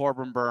Adames,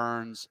 Corbin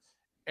Burns,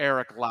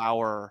 Eric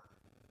Lauer,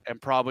 and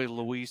probably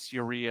Luis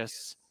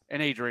Urias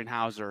and Adrian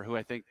Hauser, who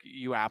I think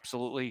you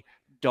absolutely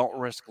don't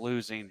risk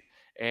losing.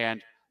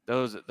 And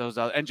those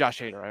other, and Josh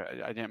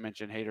Hader, I didn't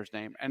mention Hader's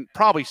name, and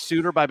probably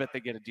Suter, but I bet they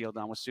get a deal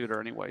done with Suter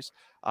anyways.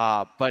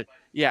 But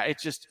yeah,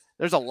 it's just,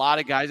 there's a lot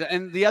of guys.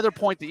 And the other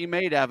point that you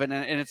made, Evan,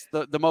 and it's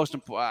the most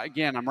important,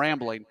 again, I'm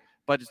rambling,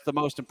 but it's the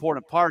most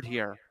important part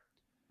here.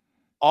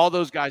 All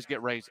those guys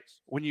get raises.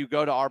 When you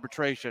go to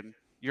arbitration,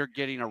 you're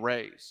getting a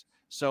raise.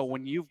 So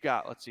when you've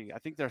got, let's see, I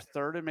think they're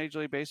third in Major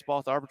League Baseball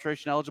with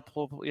arbitration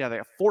eligible. Yeah, they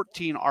have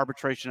 14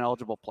 arbitration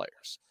eligible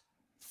players.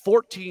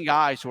 14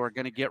 guys who are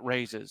going to get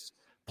raises,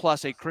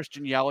 plus a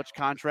Christian Yelich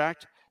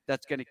contract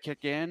that's going to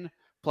kick in,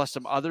 plus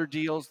some other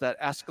deals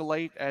that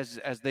escalate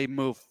as they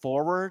move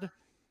forward.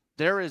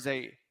 There is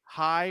a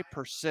high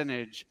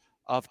percentage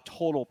of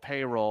total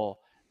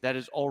payroll that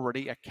is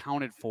already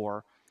accounted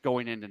for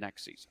going into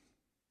next season.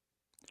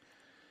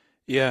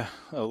 Yeah,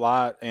 a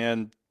lot.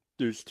 And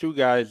there's two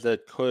guys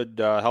that could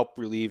help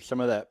relieve some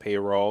of that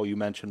payroll. You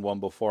mentioned one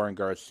before in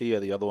Garcia,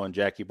 the other one,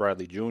 Jackie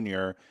Bradley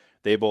Jr.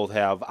 They both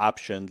have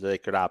options. They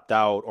could opt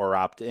out or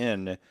opt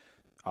in.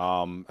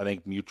 I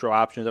think mutual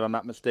options, if I'm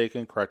not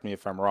mistaken. Correct me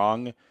if I'm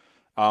wrong.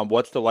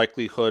 What's the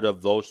likelihood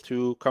of those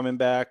two coming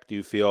back? Do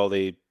you feel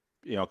they,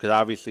 because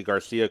obviously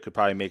Garcia could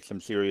probably make some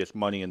serious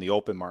money in the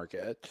open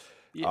market.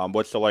 Yeah.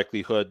 What's the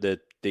likelihood that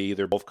they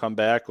either both come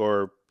back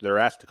or they're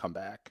asked to come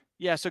back?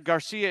 Yeah, so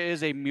Garcia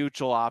is a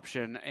mutual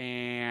option,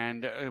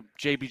 and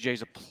JBJ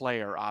is a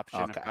player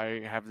option, okay, if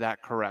I have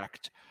that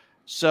correct.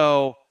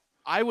 So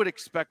I would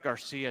expect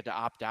Garcia to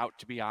opt out,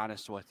 to be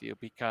honest with you,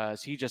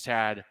 because he just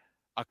had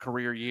a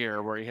career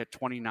year where he hit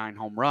 29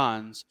 home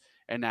runs,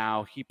 and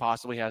now he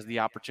possibly has the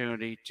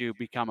opportunity to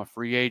become a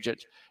free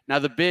agent. Now,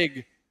 the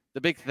big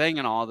thing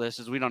in all this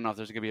is we don't know if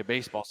there's going to be a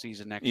baseball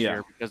season next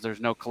year because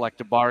there's no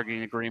collective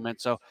bargaining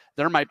agreement. So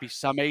there might be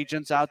some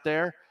agents out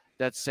there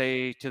that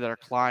say to their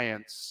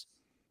clients,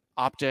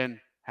 opt in,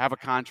 have a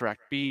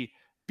contract, be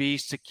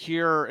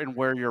secure in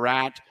where you're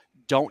at.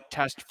 Don't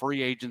test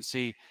free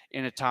agency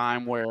in a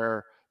time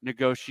where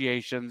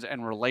negotiations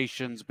and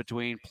relations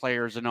between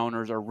players and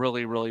owners are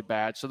really, really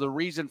bad. So the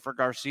reason for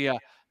Garcia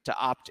to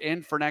opt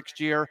in for next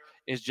year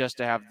is just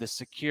to have the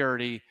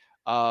security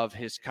of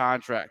his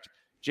contract.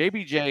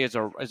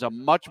 JBJ is a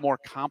much more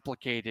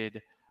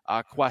complicated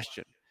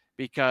question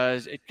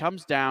because it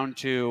comes down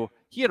to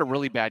he had a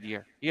really bad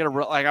year.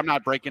 I'm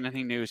not breaking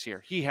any news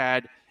here. He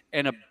had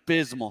an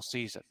abysmal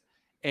season.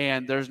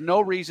 And there's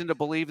no reason to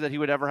believe that he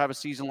would ever have a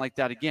season like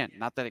that again.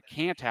 Not that it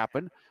can't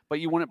happen, but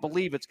you wouldn't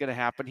believe it's going to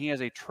happen. He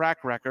has a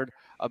track record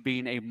of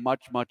being a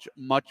much, much,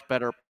 much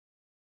better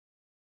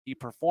he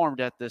performed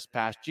at this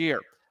past year.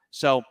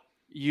 So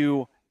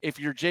if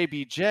you're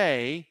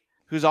JBJ,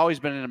 who's always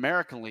been an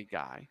American League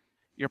guy,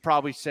 you're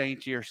probably saying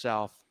to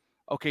yourself,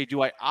 okay,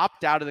 do I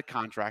opt out of the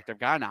contract? I've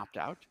got an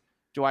opt-out.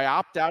 Do I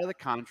opt out of the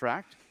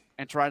contract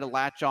and try to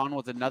latch on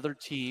with another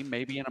team,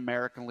 maybe an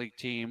American League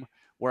team,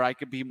 where I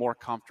could be more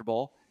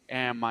comfortable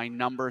and my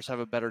numbers have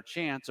a better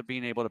chance of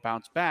being able to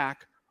bounce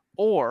back?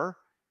 Or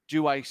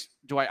do I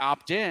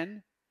opt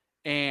in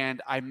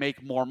and I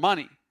make more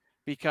money?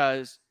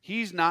 Because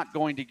he's not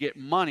going to get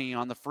money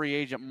on the free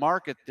agent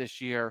market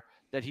this year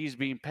that he's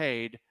being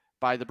paid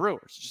by the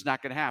Brewers. It's just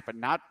not going to happen.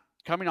 Not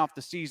coming off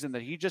the season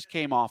that he just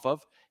came off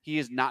of. He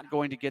is not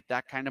going to get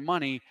that kind of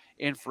money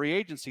in free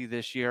agency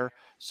this year.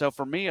 So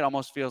for me, it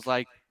almost feels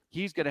like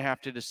he's going to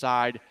have to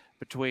decide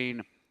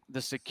between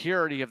the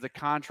security of the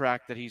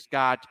contract that he's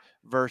got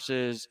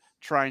versus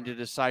trying to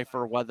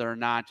decipher whether or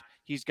not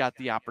he's got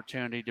the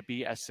opportunity to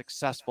be as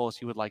successful as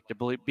he would like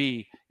to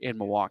be in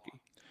Milwaukee.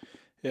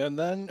 And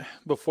then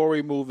before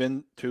we move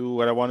into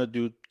what I want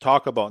to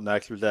talk about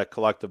next was that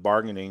collective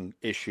bargaining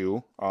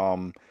issue.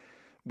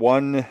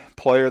 One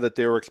player that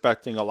they were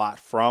expecting a lot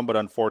from, but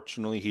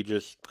unfortunately he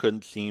just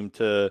couldn't seem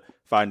to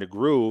find a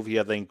groove. He,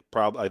 I think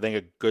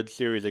a good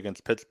series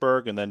against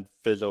Pittsburgh and then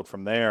fizzled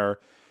from there,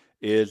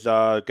 is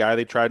a guy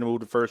they tried to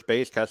move to first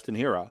base, Keston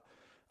Hiura.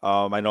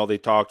 I know they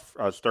talked,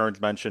 Stearns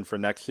mentioned for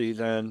next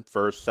season,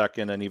 first,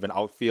 second, and even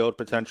outfield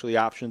potentially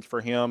options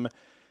for him.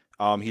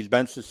 He's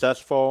been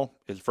successful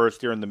his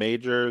first year in the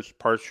majors,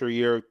 partial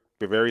year,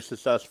 very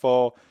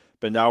successful.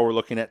 But now we're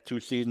looking at 2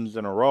 seasons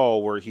in a row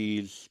where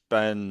he's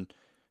been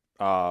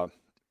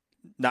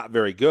not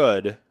very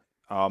good.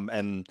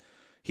 And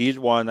he's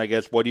one, I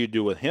guess, what do you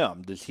do with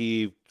him? Does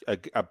he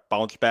a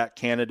bounce back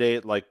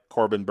candidate like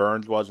Corbin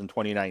Burnes was in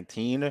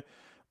 2019?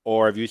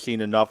 Or have you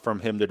seen enough from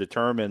him to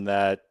determine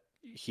that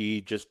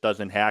he just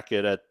doesn't hack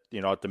it at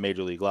the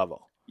major league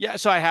level? Yeah,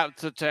 so I have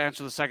to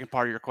answer the second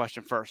part of your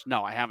question first.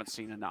 No, I haven't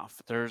seen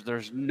enough.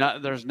 There's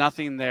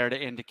nothing there to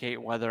indicate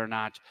whether or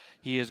not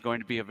he is going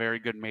to be a very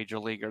good major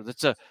leaguer.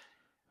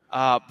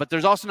 But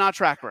there's also not a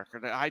track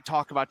record. I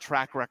talk about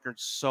track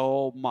records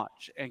so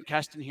much, and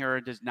Keston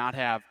Hiura does not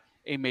have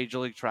a major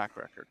league track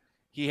record.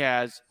 He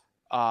has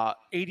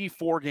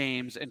 84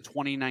 games in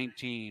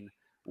 2019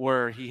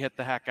 where he hit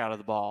the heck out of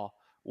the ball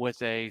with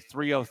a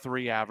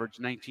 303 average,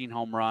 19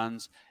 home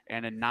runs,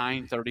 and a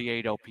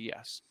 938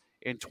 OPS.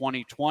 In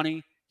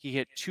 2020, he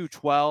hit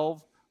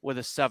 212 with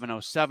a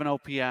 707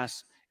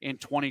 OPS. In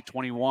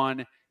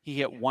 2021, he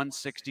hit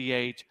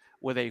 168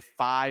 with a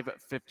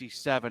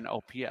 557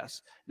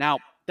 OPS. Now,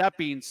 that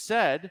being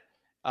said,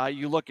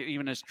 you look at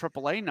even his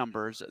AAA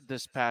numbers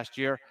this past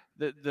year,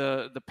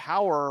 the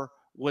power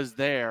was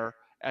there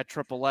at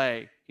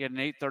AAA. He had an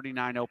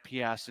 839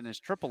 OPS in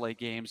his AAA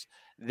games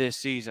this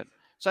season.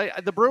 So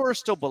the Brewers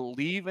still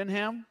believe in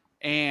him,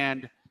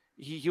 and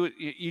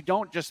you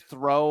don't just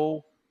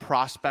throw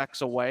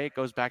prospects away. It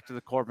goes back to the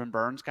Corbin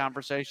Burnes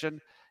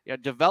conversation.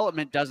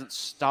 Development doesn't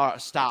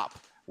stop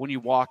when you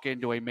walk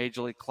into a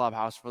major league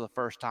clubhouse for the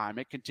first time.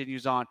 It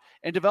continues on.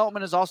 And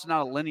development is also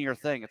not a linear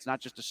thing. It's not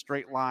just a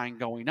straight line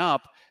going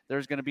up.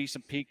 There's going to be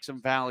some peaks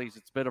and valleys.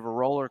 It's a bit of a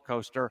roller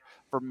coaster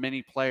for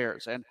many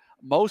players. And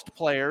most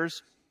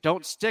players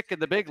don't stick in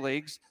the big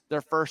leagues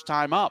their first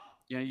time up.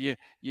 You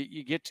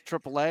get to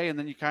AAA and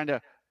then you kind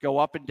of go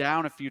up and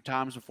down a few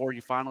times before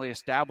you finally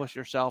establish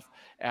yourself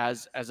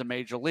as a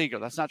major leaguer.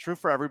 That's not true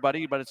for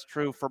everybody, but it's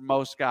true for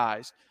most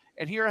guys.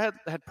 And Hiura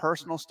had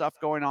personal stuff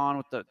going on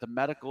with the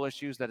medical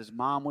issues that his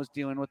mom was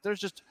dealing with.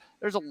 There's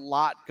a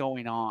lot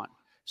going on.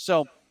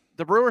 So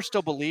the Brewers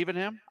still believe in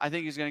him. I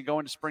think he's going to go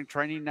into spring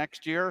training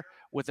next year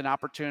with an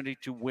opportunity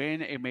to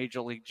win a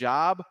major league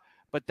job.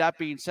 But that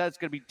being said, it's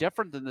going to be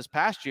different than this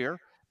past year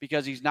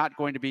because he's not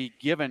going to be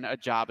given a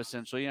job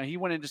essentially. He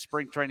went into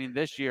spring training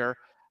this year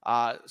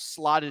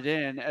slotted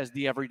in as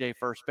the everyday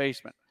first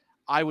baseman.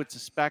 I would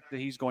suspect that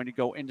he's going to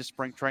go into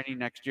spring training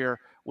next year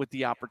with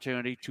the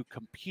opportunity to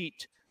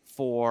compete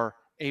for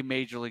a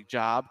major league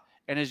job.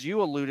 And as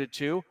you alluded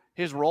to,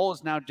 his role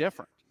is now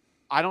different.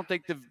 I don't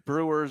think the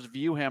Brewers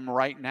view him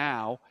right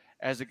now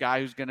as a guy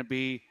who's going to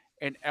be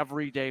an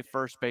everyday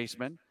first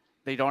baseman.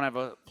 They don't have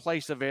a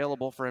place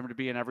available for him to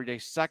be an everyday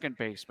second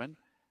baseman.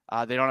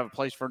 They don't have a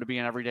place for him to be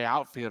an everyday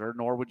outfielder,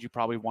 nor would you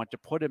probably want to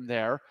put him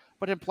there.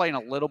 But him playing a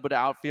little bit of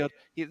outfield,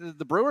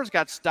 the Brewers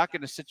got stuck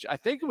in a situation. I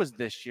think it was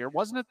this year.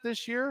 Wasn't it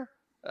this year?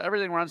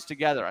 Everything runs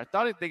together. I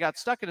thought they got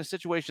stuck in a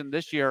situation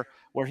this year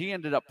where he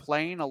ended up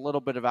playing a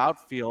little bit of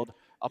outfield.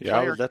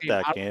 I was at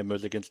that game. It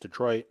was against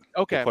Detroit.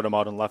 Okay. They put him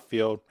out in left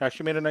field.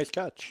 Actually made a nice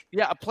catch.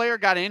 Yeah, a player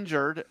got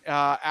injured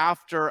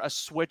after a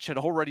switch had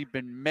already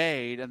been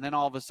made, and then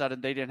all of a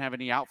sudden they didn't have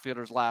any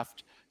outfielders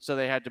left. so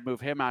they had to move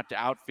him out to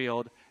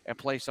outfield and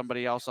play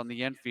somebody else on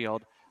the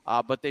infield.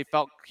 But they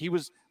felt he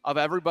was, of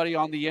everybody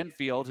on the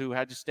infield who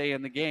had to stay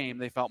in the game,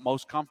 they felt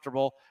most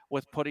comfortable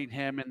with putting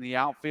him in the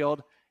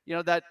outfield.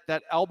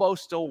 That elbow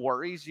still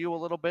worries you a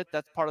little bit.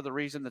 That's part of the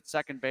reason that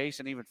second base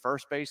and even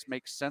first base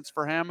makes sense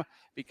for him,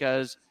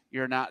 because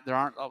there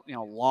aren't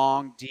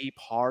long, deep,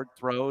 hard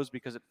throws,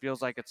 because it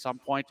feels like at some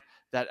point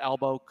that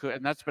elbow could,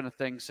 and that's been a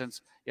thing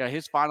since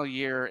his final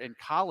year in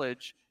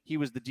college. He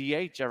was the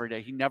DH every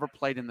day. He never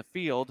played in the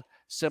field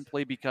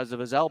simply because of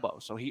his elbow.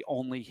 So he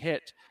only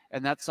hit.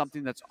 And that's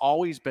something that's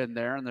always been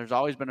there. And there's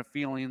always been a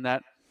feeling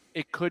that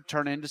it could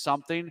turn into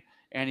something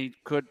and he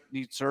could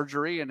need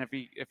surgery. And if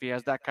he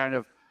has that kind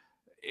of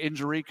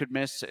injury, could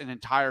miss an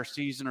entire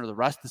season or the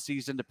rest of the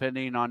season,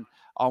 depending on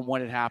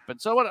when it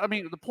happens. So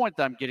the point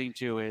that I'm getting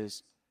to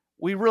is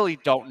we really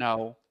don't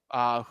know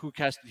who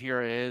Keston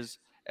Hiura is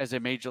as a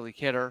major league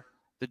hitter.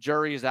 The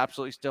jury is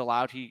absolutely still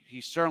out. He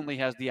certainly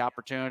has the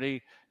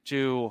opportunity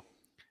to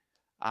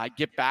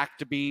get back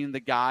to being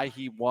the guy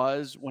he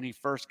was when he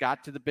first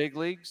got to the big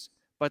leagues.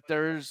 But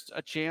there's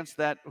a chance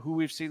that who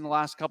we've seen the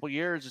last couple of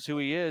years is who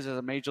he is as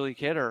a major league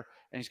hitter.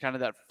 And he's kind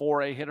of that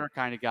 4A hitter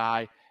kind of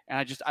guy. And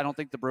I don't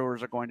think the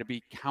Brewers are going to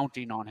be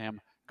counting on him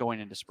going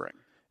into spring.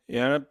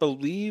 Yeah, and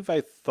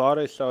I thought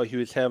I saw he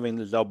was having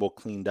his elbow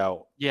cleaned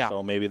out. Yeah.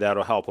 So maybe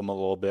that'll help him a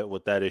little bit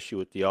with that issue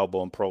with the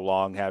elbow and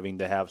prolong having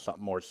to have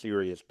something more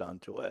serious done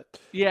to it.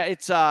 Yeah,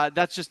 it's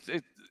that's just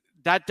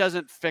that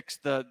doesn't fix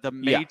the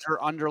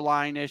major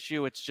underlying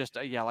issue. It's just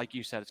like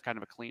you said, it's kind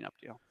of a cleanup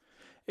deal.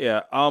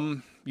 Yeah.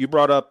 You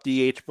brought up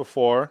DH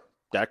before.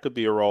 That could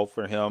be a role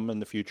for him in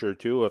the future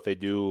too if they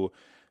do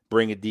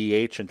bring a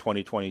DH in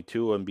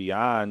 2022 and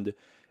beyond.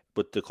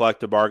 With the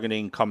collective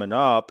bargaining coming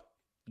up,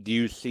 do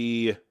you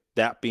see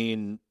that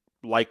being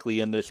likely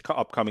in this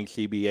upcoming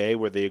CBA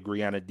where they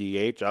agree on a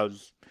DH? I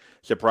was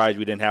surprised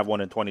we didn't have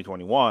one in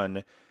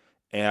 2021.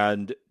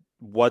 And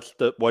what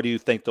do you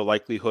think the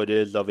likelihood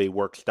is of a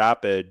work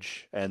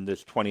stoppage and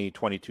this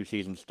 2022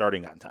 season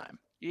starting on time?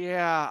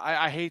 Yeah,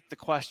 I hate the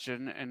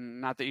question,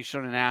 and not that you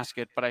shouldn't ask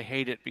it, but I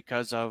hate it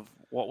because of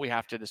what we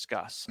have to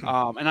discuss.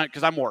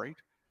 Because I'm worried.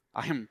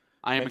 I am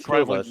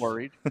incredibly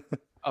worried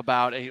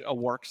about a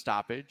work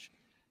stoppage.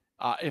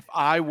 If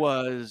I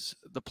was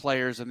the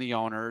players and the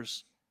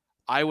owners,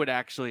 I would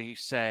actually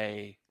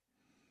say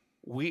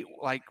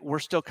we're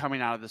still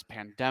coming out of this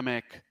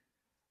pandemic.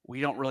 We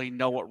don't really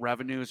know what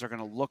revenues are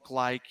going to look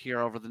like here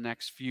over the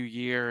next few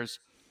years.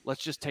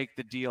 Let's just take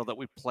the deal that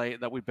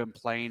we've been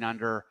playing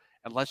under,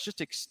 and let's just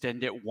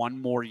extend it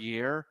one more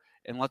year,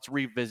 and let's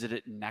revisit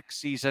it next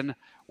season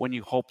when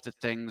you hope that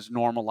things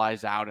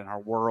normalize out and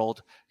our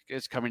world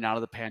is coming out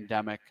of the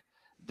pandemic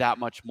that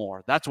much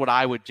more. That's what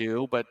I would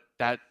do, but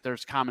that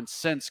there's common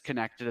sense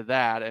connected to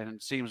that, and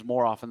it seems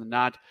more often than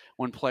not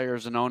when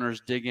players and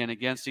owners dig in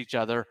against each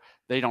other,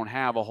 they don't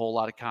have a whole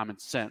lot of common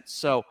sense.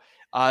 So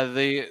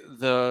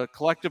the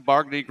collective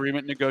bargaining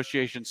agreement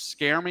negotiations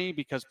scare me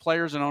because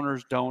players and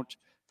owners don't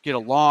get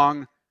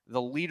along.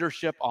 The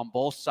leadership on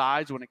both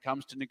sides when it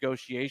comes to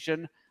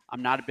negotiation,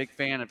 I'm not a big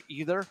fan of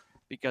either,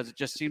 because it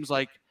just seems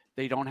like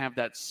they don't have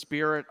that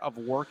spirit of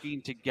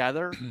working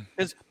together.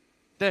 Because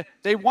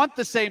they want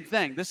the same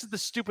thing. This is the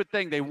stupid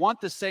thing. They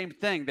want the same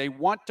thing. They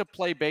want to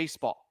play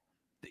baseball.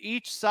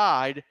 Each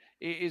side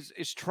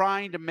is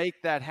trying to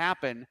make that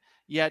happen,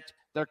 yet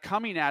they're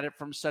coming at it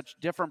from such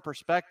different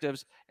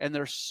perspectives, and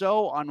they're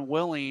so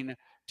unwilling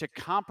to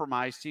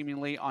compromise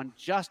seemingly on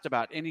just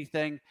about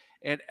anything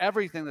and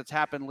everything that's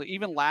happened.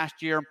 Even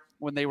last year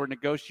when they were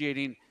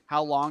negotiating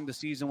how long the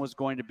season was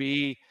going to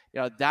be,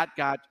 that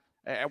got,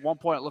 at one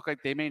point it looked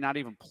like they may not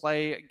even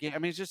play a game. I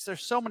mean, it's just,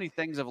 there's so many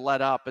things have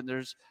led up, and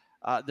there's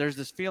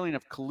this feeling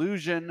of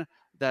collusion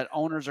that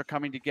owners are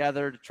coming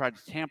together to try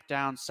to tamp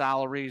down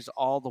salaries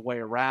all the way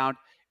around.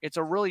 It's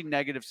a really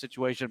negative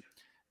situation.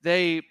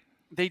 They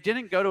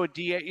didn't go to a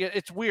DH.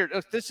 It's weird.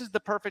 This is the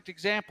perfect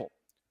example.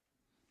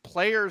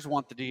 Players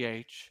want the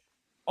DH.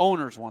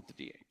 Owners want the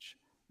DH.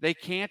 They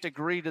can't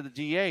agree to the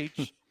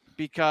DH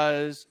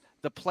because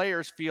the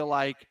players feel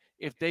like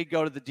if they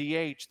go to the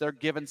DH, they're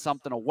giving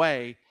something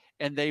away,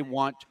 and they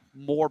want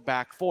more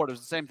back for it. It was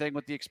the same thing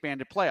with the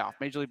expanded playoff.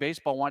 Major League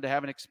Baseball wanted to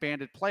have an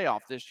expanded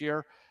playoff this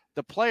year.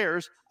 The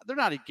players, they're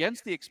not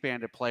against the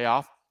expanded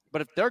playoff,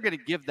 but if they're going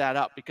to give that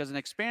up, because an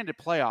expanded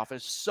playoff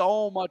is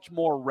so much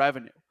more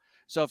revenue.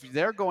 So if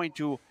they're going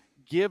to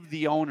give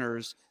the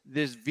owners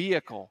this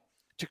vehicle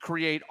to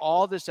create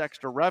all this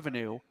extra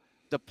revenue,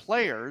 the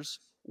players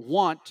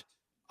want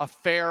a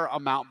fair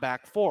amount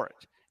back for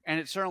it. And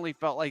it certainly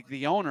felt like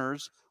the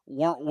owners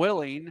weren't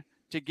willing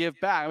to give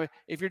back. I mean,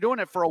 if you're doing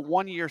it for a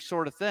 1-year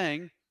sort of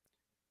thing,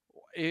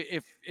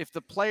 if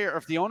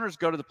the owners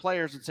go to the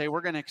players and say,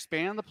 we're going to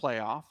expand the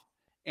playoff,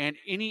 and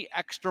any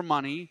extra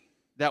money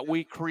that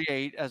we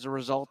create as a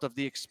result of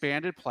the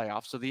expanded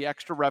playoff, so the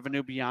extra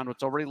revenue beyond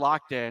what's already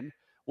locked in,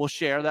 we'll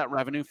share that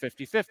revenue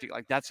 50-50.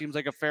 Like, that seems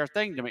like a fair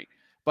thing to me.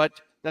 But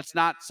that's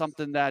not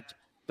something that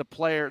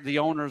the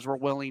owners were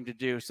willing to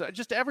do. So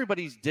just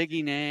everybody's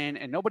digging in,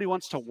 and nobody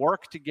wants to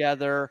work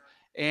together.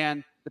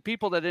 And the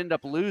people that end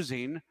up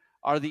losing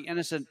are the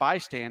innocent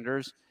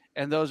bystanders,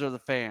 and those are the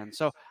fans.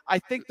 So I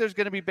think there's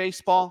going to be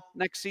baseball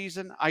next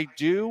season. I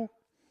do,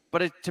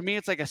 but to me,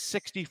 it's like a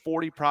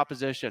 60-40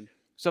 proposition.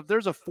 So if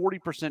there's a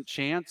 40%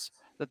 chance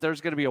that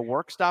there's going to be a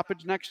work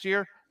stoppage next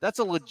year, that's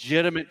a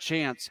legitimate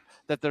chance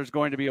that there's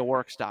going to be a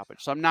work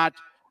stoppage. So I'm not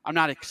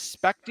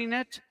expecting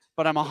it,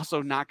 but I'm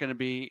also not going to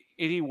be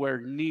anywhere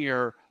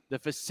near the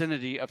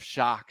vicinity of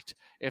shocked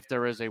if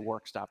there is a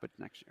work stoppage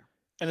next year.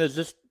 And is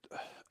this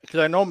because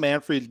I know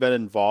Manfred's been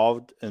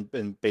involved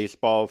in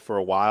baseball for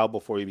a while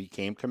before he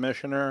became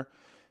commissioner,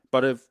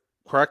 but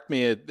correct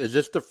me, is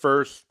this the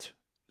first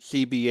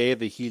CBA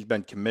that he's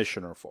been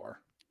commissioner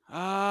for?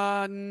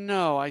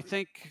 No, I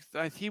think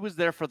he was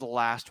there for the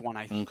last one.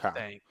 I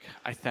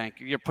think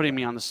you're putting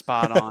me on the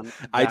spot on.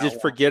 I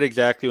just forget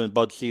exactly when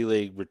Bud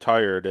Selig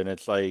retired, and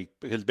it's like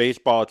because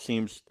baseball, it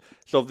seems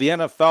so. The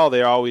NFL,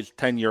 they're always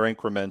 10-year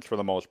increments for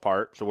the most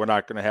part, so we're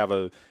not going to have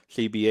a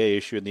CBA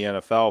issue in the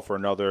NFL for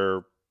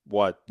another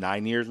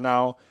 9 years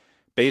now.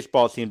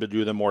 Baseball seemed to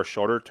do them more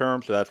shorter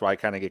term, so that's why I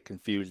kind of get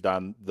confused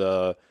on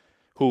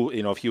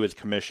if he was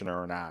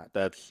commissioner or not.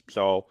 That's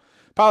so.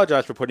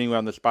 Apologize for putting you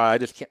on the spot. I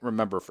just can't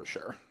remember for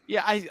sure.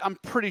 Yeah, I'm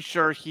pretty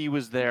sure he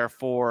was there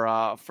for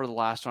the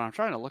last one. I'm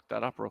trying to look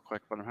that up real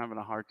quick, but I'm having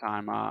a hard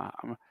time.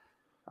 I'm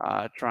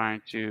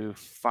trying to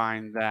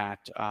find that.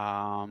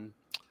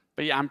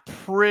 But yeah, I'm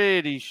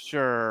pretty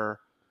sure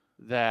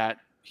that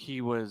he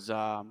was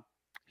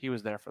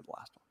there for the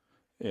last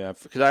one. Yeah,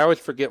 because I always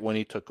forget when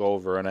he took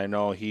over, and I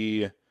know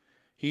he's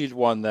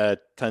one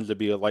that tends to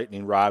be a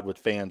lightning rod with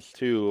fans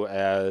too,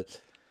 as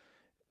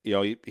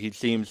he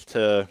seems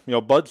to,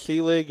 Bud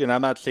Selig, and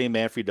I'm not saying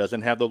Manfred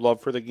doesn't have the love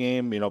for the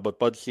game, but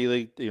Bud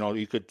Selig,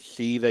 you could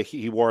see that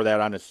he wore that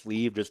on his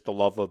sleeve, just the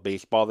love of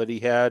baseball that he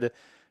had.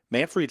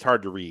 Manfred's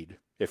hard to read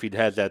if he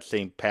has that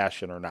same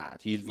passion or not.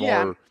 He's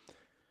more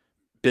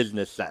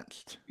business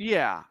sensed.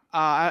 Yeah.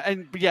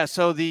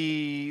 So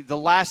the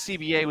last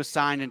CBA was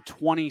signed in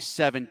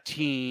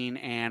 2017,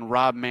 and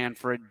Rob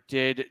Manfred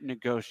did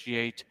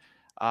negotiate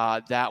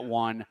that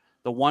one.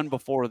 The one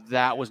before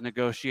that was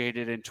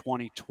negotiated in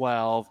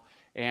 2012,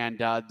 and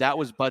that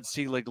was Bud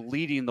Selig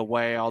leading the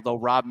way, although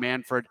Rob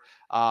Manfred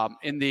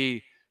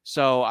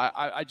So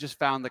I just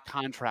found the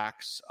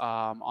contracts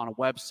on a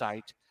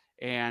website,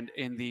 and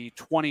in the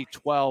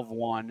 2012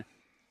 one,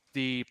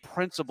 the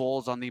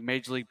principals on the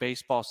Major League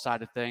Baseball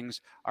side of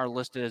things are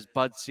listed as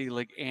Bud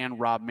Selig and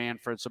Rob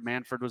Manfred. So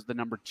Manfred was the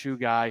number 2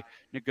 guy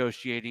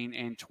negotiating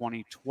in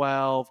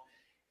 2012.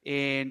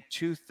 In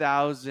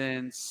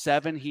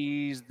 2007,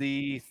 he's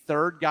the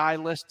 3rd guy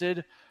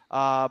listed,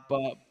 but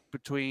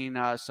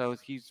so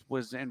he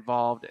was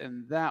involved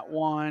in that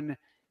one.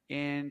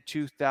 In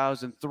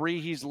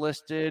 2003, he's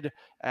listed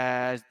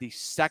as the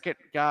 2nd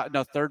guy,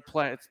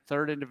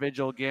 third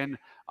individual again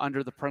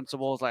under the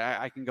principles.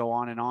 I can go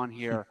on and on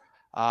here.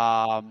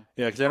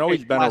 Because I know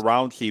he's been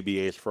around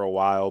CBAs for a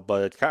while,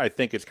 but I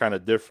think it's kind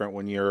of different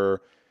when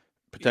you're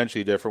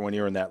potentially different when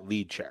you're in that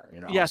lead chair,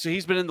 Yeah, so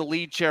he's been in the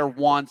lead chair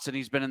once, and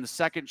he's been in the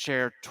 2nd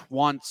chair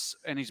once,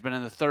 and he's been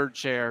in the 3rd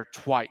chair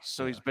twice.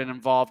 So he's been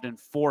involved in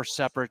 4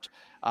 separate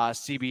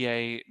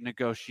CBA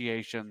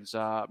negotiations.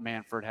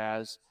 Manfred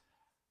has.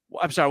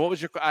 I'm sorry. What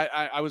was your?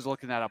 I was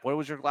looking that up. What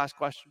was your last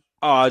question?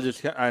 Oh, I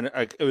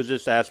was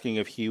just asking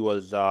if he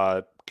was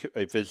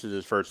if this is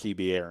his first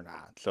CBA or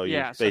not. So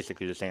you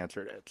basically just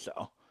answered it.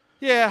 So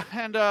yeah,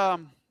 and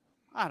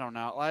I don't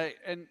know,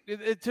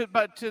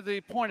 but to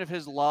the point of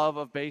his love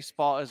of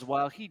baseball as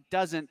well, he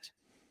doesn't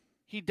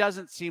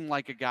seem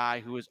like a guy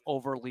who is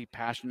overly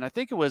passionate. I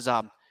think it was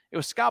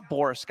Scott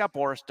Boras. Scott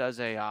Boras does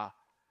a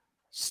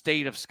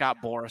State of Scott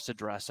Boras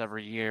address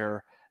every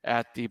year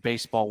at the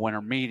baseball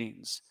winter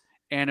meetings,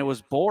 and it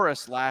was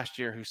Boras last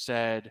year who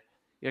said,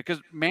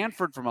 because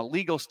Manfred, from a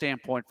legal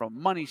standpoint, from a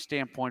money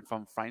standpoint,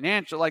 from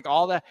financial, like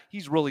all that,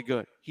 he's really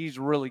good. He's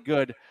really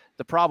good.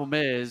 The problem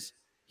is,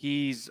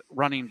 he's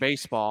running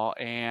baseball,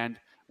 and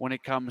when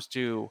it comes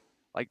to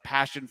like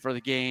passion for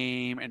the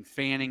game and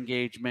fan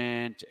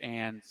engagement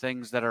and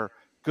things that are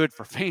good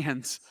for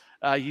fans,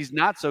 he's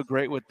not so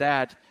great with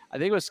that. I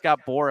think it was Scott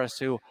Boras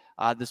who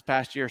this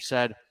past year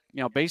said,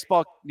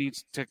 baseball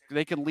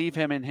they can leave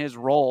him in his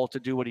role to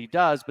do what he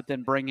does, but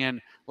then bring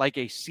in like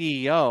a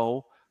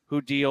CEO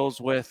who deals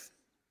with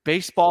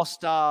baseball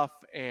stuff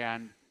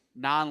and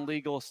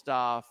non-legal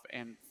stuff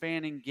and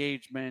fan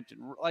engagement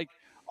and like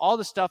all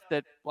the stuff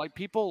that like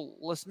people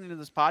listening to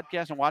this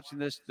podcast and watching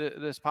this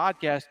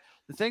podcast,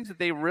 the things that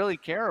they really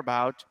care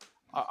about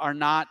are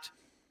not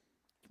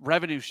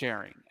revenue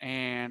sharing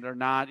and are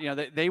not,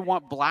 they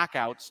want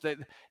blackouts. That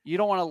you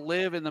don't want to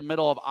live in the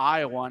middle of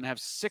Iowa and have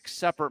 6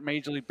 separate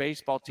Major League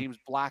Baseball teams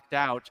blacked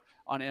out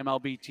on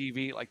MLB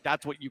TV. Like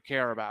that's what you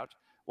care about.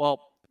 Well,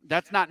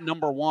 that's not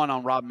number 1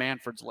 on Rob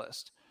Manfred's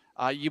list.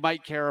 You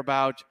might care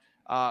about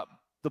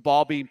the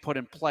ball being put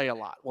in play a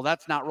lot. Well,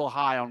 that's not real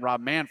high on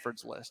Rob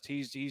Manfred's list.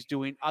 He's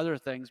doing other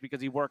things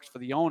because he works for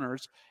the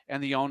owners,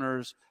 and the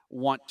owners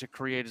want to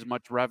create as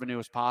much revenue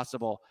as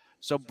possible.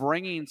 So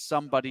bringing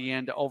somebody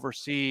in to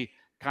oversee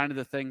kind of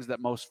the things that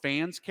most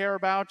fans care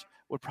about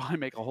would probably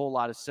make a whole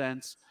lot of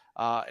sense.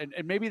 And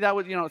maybe that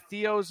would,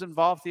 Theo's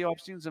involved. Theo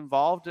Epstein's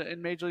involved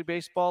in Major League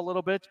Baseball a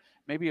little bit.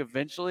 Maybe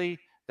eventually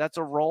that's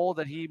a role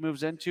that he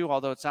moves into,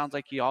 although it sounds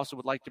like he also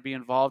would like to be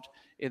involved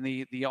in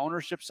the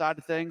ownership side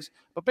of things.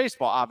 But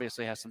baseball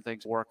obviously has some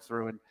things to work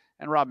through,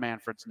 and Rob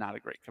Manfred's not a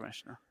great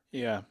commissioner.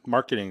 Yeah,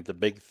 marketing is a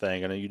big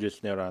thing. And you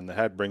just nailed it on the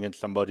head, bringing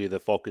somebody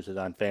that focuses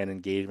on fan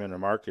engagement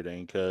and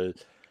marketing,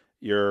 because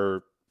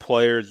your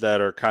players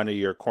that are kind of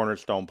your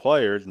cornerstone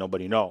players,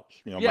 nobody knows.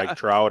 Mike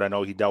Trout, I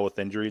know he dealt with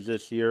injuries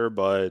this year,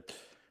 but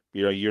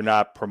you're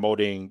not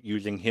promoting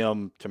using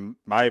him, to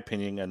my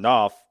opinion,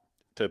 enough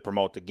to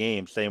promote the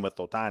game. Same with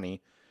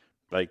Ohtani.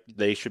 Like,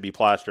 they should be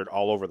plastered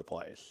all over the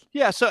place.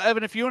 Yeah, so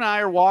Evan, if you and I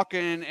are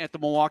walking at the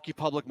Milwaukee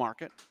public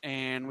market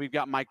and we've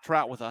got Mike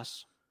Trout with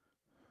us,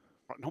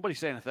 nobody's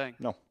saying a thing.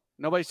 No.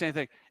 Nobody's saying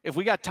anything. If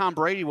we got Tom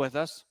Brady with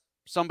us,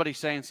 somebody's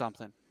saying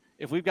something.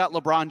 If we've got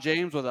LeBron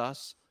James with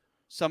us,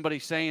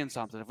 somebody's saying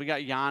something. If we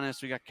got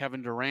Giannis, we got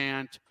Kevin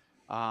Durant,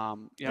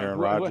 Aaron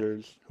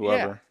Rodgers,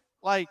 whoever. Yeah,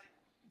 like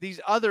these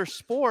other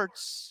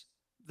sports,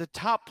 the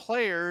top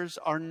players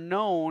are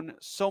known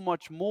so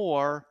much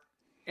more.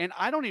 And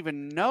I don't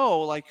even know,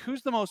 like,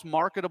 who's the most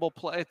marketable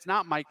player. It's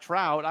not Mike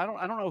Trout. I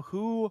don't know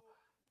who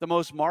the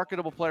most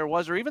marketable player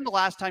was, or even the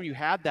last time you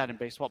had that in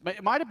baseball.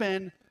 It might have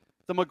been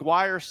the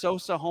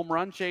McGwire-Sosa home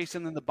run chase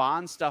and then the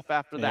Bond stuff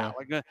after that.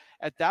 Like,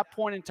 at that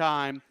point in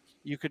time,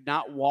 you could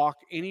not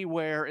walk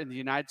anywhere in the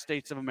United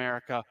States of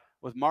America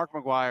with Mark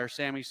McGwire,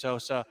 Sammy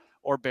Sosa,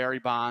 or Barry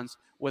Bonds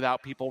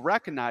without people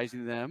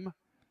recognizing them.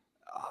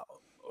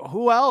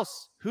 Who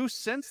else? Who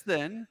since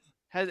then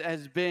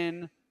has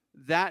been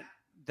that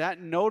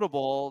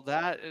notable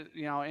that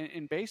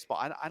in baseball?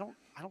 I don't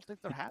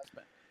think there has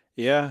been.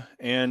 Yeah,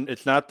 and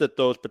it's not that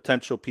those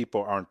potential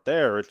people aren't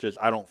there. It's just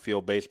I don't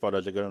feel baseball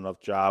does a good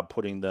enough job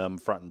putting them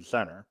front and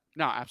center.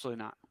 No,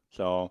 absolutely not.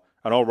 So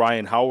I know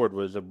Ryan Howard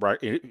was a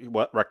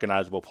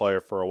recognizable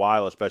player for a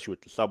while, especially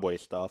with the Subway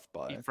stuff.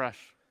 But Eat fresh.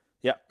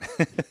 Yeah.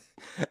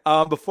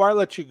 Before I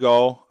let you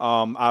go,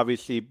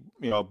 obviously,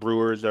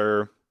 Brewers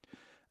are,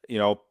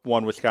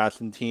 one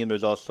Wisconsin team.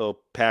 There's also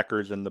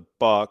Packers and the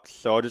Bucks.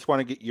 So I just want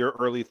to get your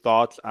early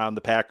thoughts on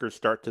the Packers'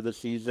 start to the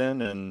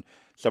season and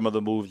some of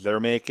the moves they're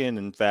making.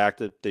 In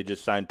fact, they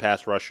just signed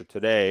pass rusher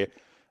today,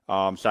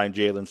 signed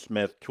Jalen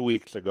Smith 2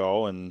 weeks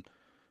ago, and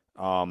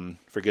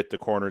forget the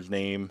corner's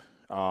name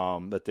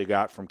that they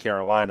got from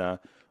Carolina.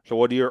 So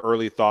what are your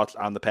early thoughts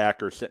on the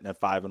Packers sitting at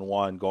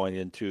 5-1 going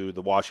into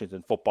the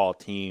Washington football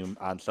team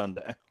on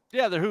Sunday?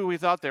 Yeah, they're who we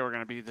thought they were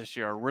going to be this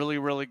year. A really,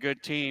 really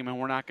good team, and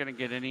we're not going to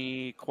get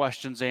any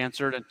questions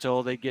answered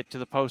until they get to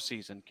the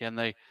postseason.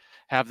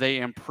 Have they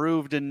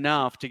improved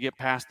enough to get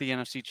past the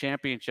NFC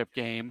Championship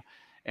game?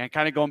 And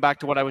kind of going back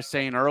to what I was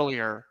saying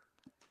earlier,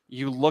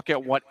 you look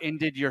at what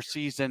ended your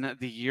season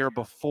the year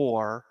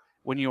before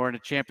when you were in a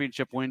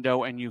championship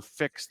window and you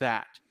fix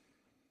that.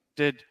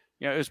 It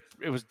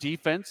was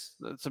defense,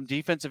 some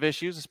defensive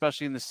issues,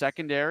 especially in the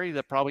secondary,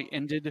 that probably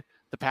ended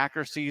the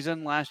Packers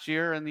season last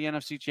year in the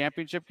NFC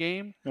Championship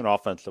game. And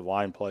offensive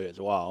line play as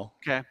well.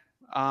 Okay.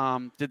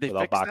 Did they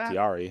without fix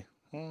Bakhtiari?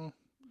 That?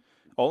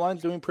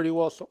 O-line's doing pretty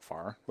well so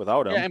far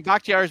without him. Yeah, and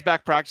Bakhtiari's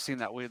back practicing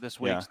this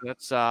week. Yeah.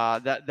 So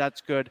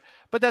that's good.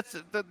 But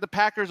the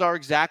Packers are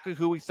exactly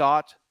who we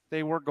thought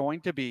they were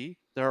going to be.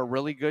 They're a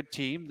really good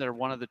team. They're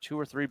one of the 2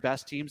 or 3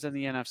 best teams in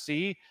the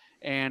NFC.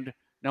 And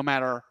no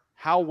matter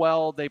how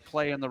well they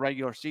play in the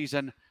regular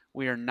season,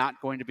 we are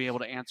not going to be able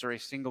to answer a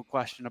single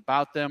question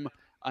about them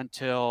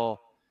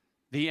until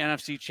the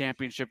NFC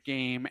Championship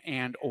game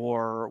and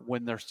or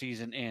when their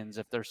season ends,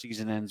 if their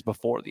season ends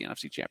before the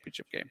NFC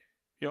Championship game.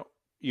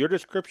 Your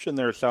description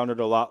there sounded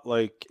a lot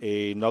like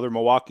another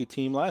Milwaukee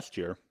team last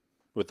year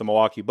with the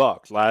Milwaukee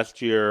Bucks. Last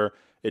year,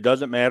 it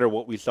doesn't matter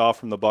what we saw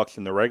from the Bucks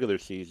in the regular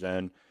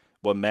season.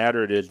 What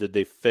mattered is, did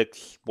they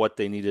fix what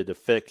they needed to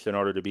fix in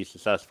order to be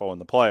successful in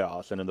the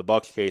playoffs? And in the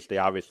Bucks case, they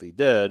obviously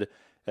did,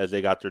 as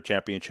they got their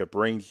championship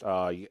rings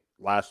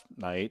last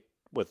night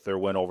with their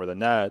win over the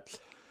Nets.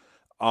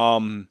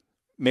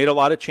 Made a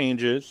lot of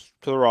changes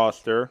to the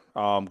roster.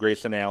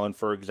 Grayson Allen,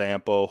 for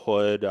example,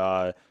 Hood,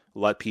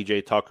 let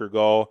PJ Tucker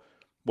go.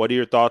 What are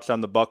your thoughts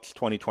on the Bucks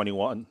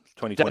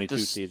 2022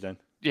 season?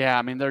 Yeah,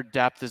 I mean, their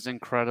depth is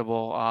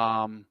incredible.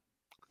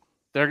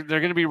 They're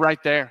going to be right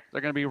there.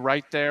 They're going to be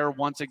right there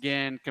once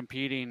again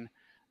competing.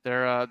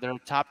 They're a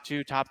top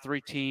 2, top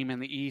 3 team in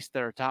the East.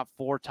 They're a top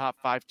 4, top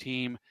 5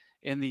 team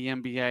in the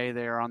NBA.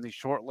 They are on the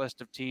short list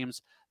of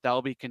teams that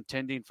will be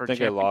contending for. I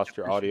think I lost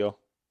your audio.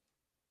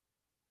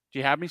 Do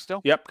you have me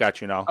still? Yep, got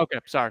you now. Okay,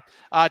 sorry.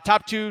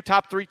 Top 2,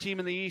 top 3 team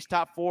in the East,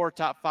 top 4,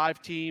 top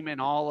 5 team in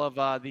all of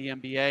the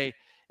NBA.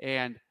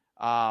 And,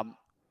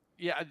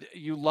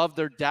 you love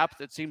their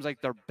depth. It seems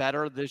like they're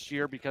better this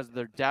year because of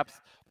their depth,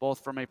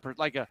 both from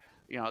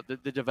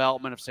the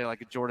development of, say,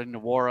 like a Jordan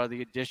Nwora,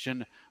 the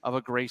addition of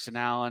a Grayson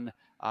Allen.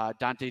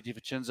 Dante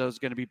DiVincenzo is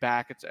going to be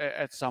back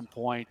at some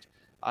point.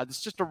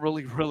 It's just a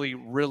really, really,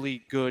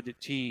 really good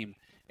team.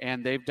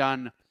 And they've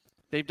done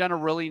a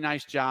really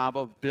nice job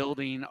of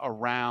building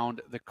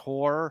around the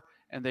core,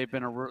 and they've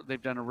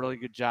done a really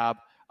good job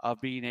of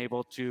being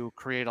able to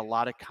create a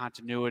lot of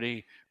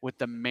continuity with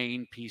the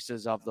main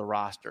pieces of the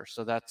roster.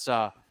 So that's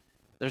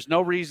there's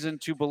no reason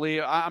to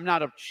believe. I'm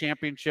not a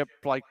championship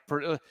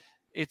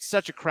it's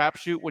such a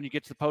crapshoot when you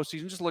get to the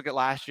postseason. Just look at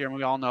last year, and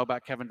we all know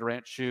about Kevin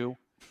Durant's shoe.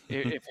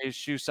 If his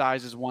shoe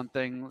size is one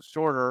thing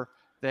shorter,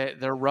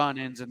 their run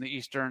ends in the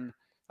Eastern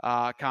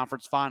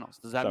Conference Finals.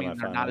 Does that mean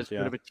they're not as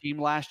good of a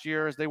team last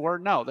year as they were?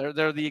 No,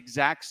 they're the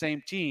exact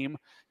same team.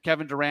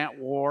 Kevin Durant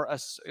wore a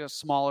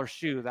smaller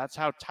shoe. That's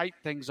how tight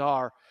things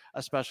are,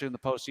 especially in the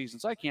postseason.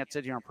 So I can't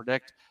sit here and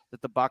predict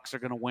that the Bucks are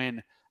going to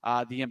win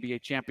the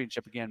NBA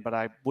championship again, but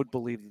I would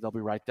believe that they'll be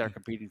right there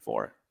competing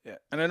for it. Yeah,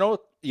 and I know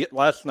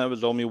last night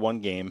was only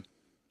one game,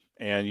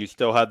 and you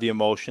still had the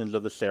emotions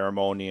of the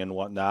ceremony and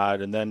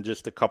whatnot, and then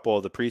just a couple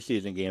of the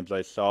preseason games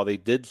I saw, they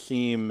did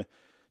seem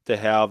to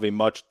have a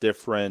much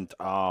different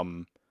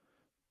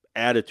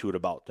attitude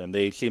about them.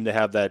 They seem to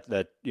have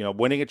that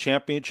winning a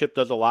championship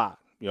does a lot.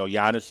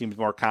 Giannis seems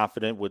more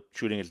confident with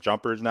shooting his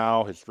jumpers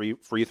now. His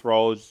free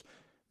throws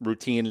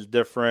routine is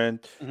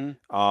different.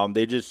 Mm-hmm.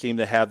 They just seem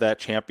to have that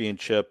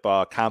championship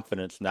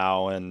confidence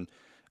now, and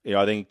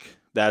I think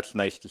that's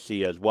nice to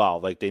see as well.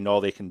 Like, they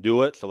know they can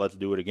do it, so let's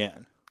do it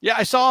again. Yeah,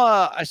 I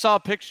saw a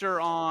picture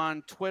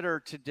on Twitter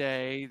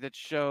today that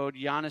showed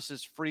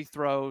Giannis's free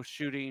throw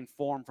shooting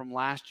form from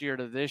last year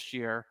to this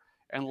year.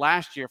 And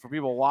last year, for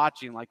people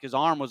watching, like, his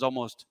arm was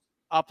almost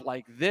up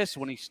like this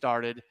when he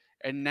started,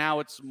 and now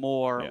it's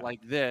more like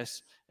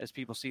this, as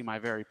people see my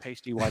very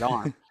pasty white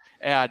arm.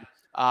 And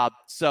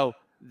so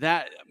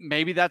that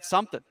maybe that's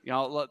something.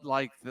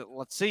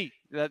 Let's see.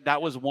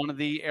 That was one of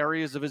the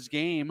areas of his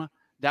game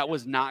that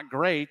was not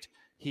great.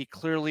 He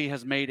clearly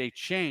has made a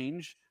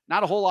change.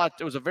 Not a whole lot.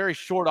 It was a very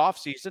short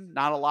offseason,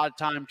 not a lot of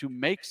time to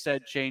make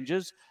said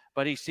changes,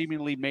 but he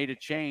seemingly made a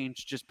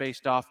change just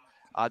based off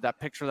that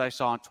picture that I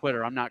saw on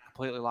Twitter. I'm not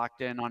completely locked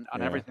in on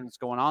everything that's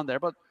going on there,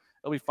 but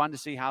it'll be fun to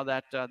see how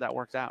that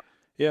works out.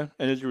 Yeah,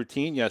 and his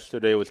routine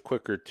yesterday was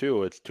quicker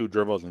too. It's 2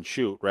 dribbles and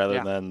shoot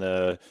rather than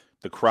the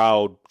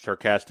crowd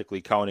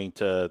sarcastically counting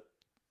to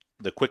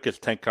the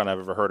quickest 10 count I've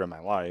ever heard in my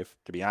life,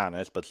 to be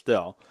honest, but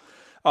still.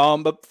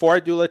 But before I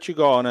do let you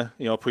go, I want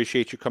to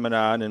appreciate you coming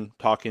on and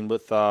talking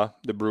with the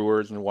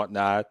Brewers and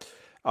whatnot.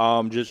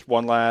 Just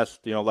one last,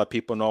 let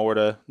people know where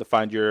to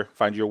find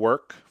your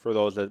work for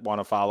those that want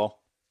to follow.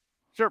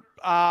 Sure.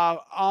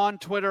 On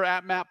Twitter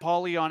at Matt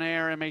Pauley on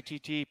air,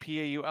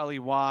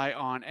 MattPauley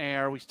on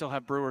air. We still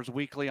have Brewers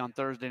Weekly on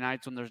Thursday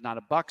nights when there's not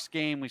a Bucks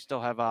game. We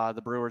still have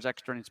the Brewers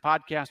Extra Innings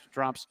podcast, which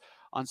drops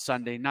on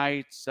Sunday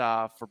nights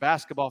for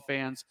basketball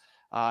fans.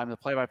 I'm the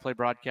play-by-play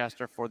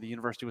broadcaster for the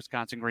University of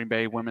Wisconsin-Green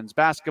Bay women's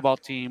basketball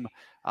team,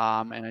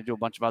 and I do a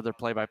bunch of other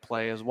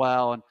play-by-play as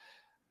well. And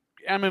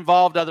I'm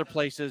involved other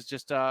places.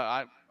 Just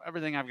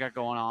everything I've got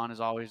going on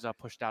is always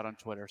pushed out on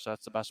Twitter, so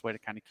that's the best way to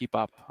kind of keep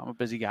up. I'm a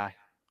busy guy.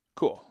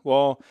 Cool.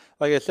 Well,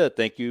 like I said,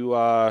 thank you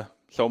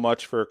so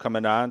much for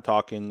coming on,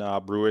 talking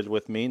Brewers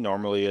with me.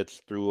 Normally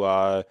it's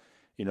through,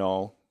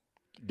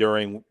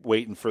 during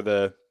waiting for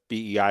the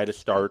BEI to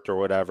start or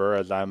whatever,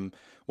 as I'm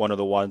one of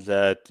the ones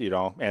that,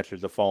 answers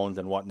the phones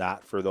and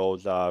whatnot for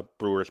those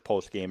Brewers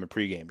post-game and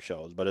pre-game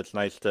shows. But it's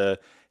nice to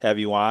have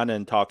you on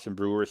and talk some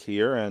Brewers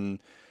here. And,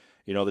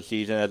 the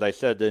season, as I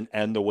said, didn't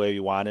end the way we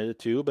wanted it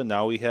to, but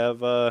now we have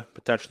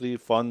potentially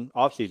fun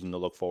offseason to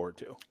look forward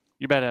to.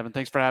 You bet, Evan.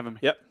 Thanks for having me.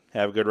 Yep.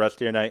 Have a good rest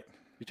of your night.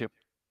 You too.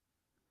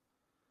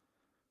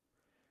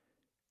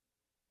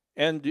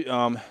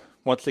 And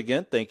once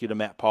again, thank you to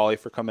Matt Pauley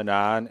for coming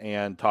on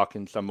and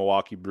talking some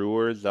Milwaukee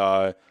Brewers.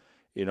 I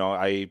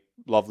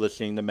love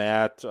listening to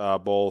Matt,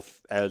 both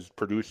as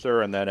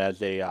producer and then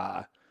as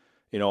a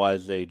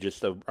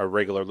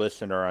regular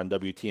listener on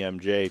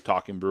WTMJ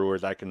talking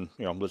Brewers. I can,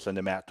 listen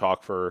to Matt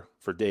talk for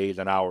days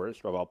and hours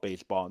about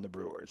baseball and the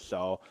Brewers.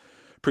 So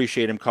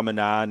appreciate him coming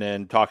on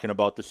and talking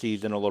about the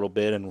season a little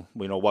bit and,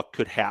 what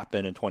could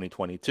happen in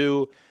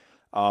 2022.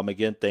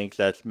 Again, thanks.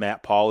 That's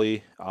Matt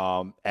Pauley,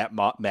 at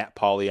Matt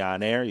Pauley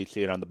on air. You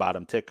see it on the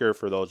bottom ticker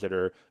for those that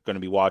are going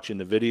to be watching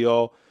the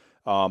video.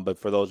 But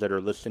for those that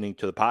are listening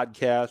to the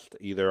podcast,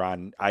 either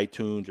on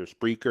iTunes or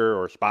Spreaker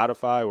or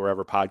Spotify,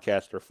 wherever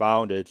podcasts are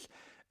found, it's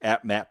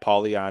at Matt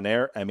Pauley on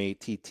air,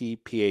 MattPauley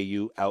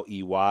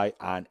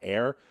on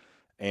air.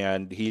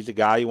 And he's a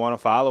guy you want to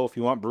follow if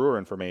you want Brewer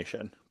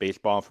information,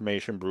 baseball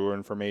information, Brewer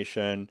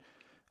information.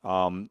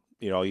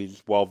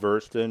 He's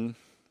well-versed in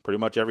pretty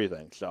much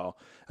everything. So,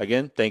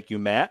 again, thank you,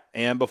 Matt.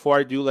 And before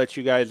I do let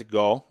you guys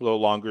go, a little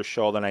longer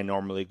show than I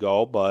normally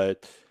go,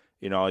 but,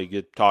 you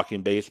get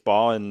talking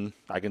baseball, and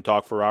I can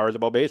talk for hours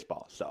about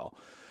baseball. So,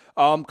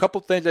 a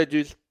couple things I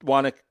just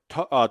want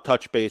to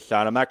touch base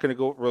on. I'm not going to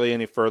go really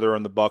any further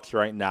on the Bucks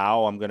right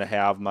now. I'm going to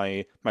have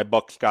my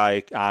Bucks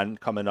guy on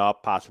coming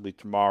up, possibly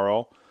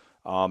tomorrow.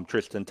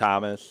 Tristan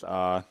Thomas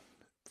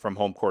from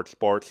Home Court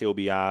Sports. He'll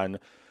be on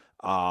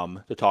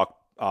to talk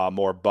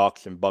more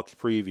Bucks and Bucks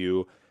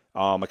preview.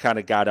 I kind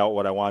of got out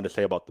what I wanted to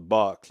say about the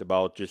Bucks,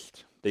 about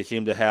just they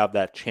seem to have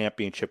that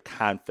championship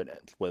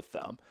confidence with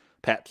them.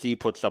 Pat C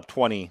puts up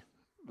 20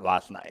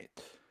 last night.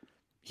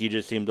 He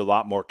just seemed a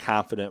lot more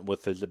confident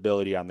with his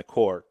ability on the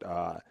court.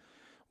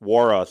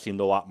 Wara seemed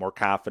a lot more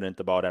confident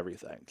about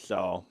everything.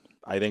 So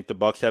I think the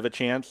Bucs have a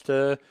chance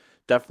to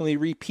definitely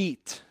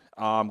repeat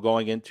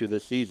going into the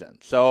season.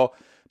 So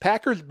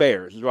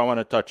Packers-Bears is what I want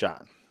to touch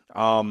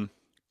on.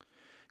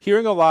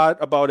 Hearing a lot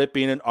about it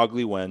being an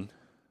ugly win,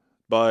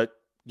 but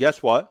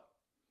guess what?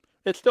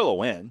 It's still a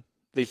win.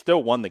 They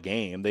still won the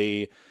game.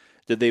 Did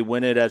they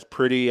win it as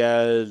pretty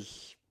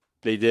as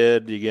they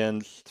did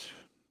against,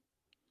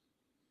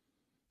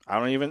 I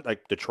don't even,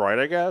 like, Detroit,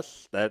 I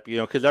guess? That,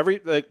 because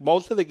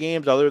most of the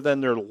games other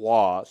than their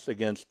loss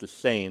against the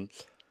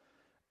Saints,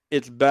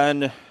 it's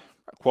been,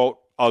 quote,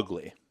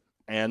 ugly.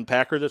 And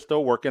Packers are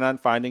still working on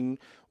finding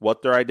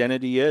what their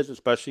identity is,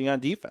 especially on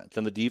defense.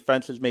 And the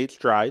defense has made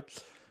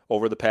strides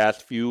over the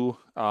past few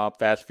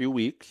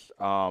weeks.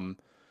 I'm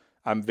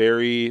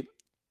very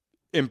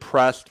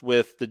impressed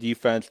with the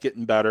defense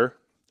getting better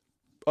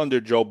under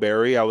Joe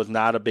Barry. I was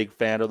not a big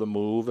fan of the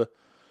move.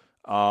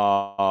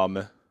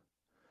 Not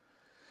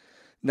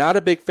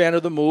a big fan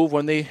of the move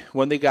when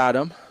they got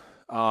him.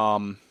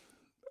 A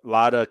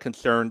lot of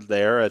concerns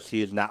there as he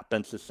has not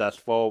been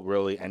successful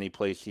really any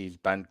place he's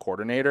been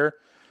coordinator.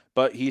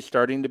 But he's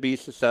starting to be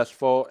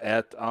successful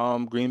at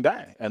Green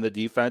Bay, and the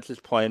defense is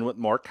playing with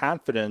more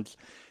confidence.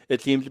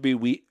 It seems to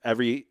be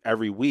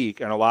every week,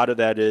 and a lot of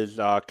that is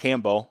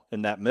Campbell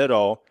in that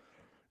middle.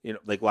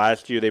 Like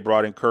last year, they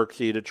brought in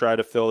Kirksey to try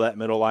to fill that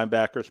middle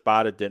linebacker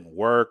spot. It didn't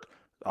work.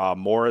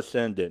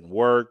 Morrison didn't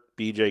work.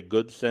 B.J.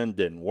 Goodson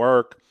didn't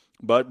work.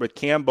 But with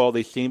Campbell,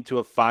 they seem to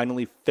have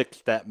finally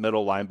fixed that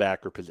middle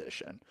linebacker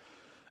position.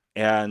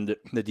 And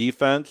the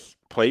defense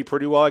played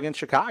pretty well against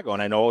Chicago.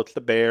 And I know it's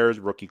the Bears,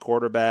 rookie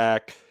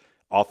quarterback,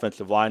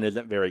 offensive line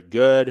isn't very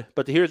good.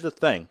 But here's the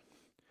thing.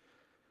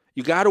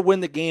 You got to win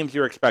the games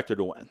you're expected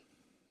to win.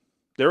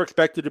 They're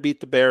expected to beat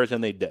the Bears,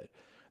 and they did.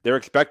 They're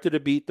expected to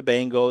beat the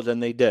Bengals,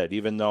 and they did,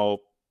 even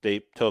though they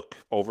took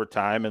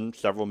overtime and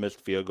several missed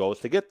field goals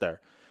to get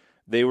there.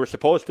 They were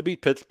supposed to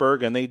beat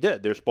Pittsburgh, and they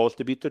did. They're supposed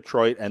to beat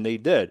Detroit, and they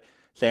did.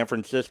 San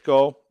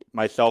Francisco,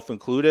 myself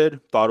included,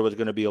 thought it was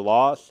going to be a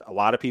loss. A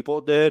lot of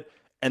people did,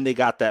 and they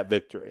got that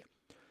victory.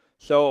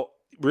 So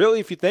really,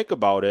 if you think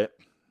about it,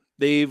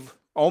 they've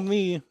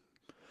only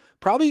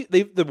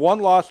the one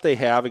loss they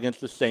have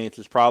against the Saints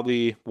is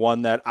probably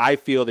one that I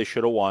feel they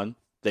should have won.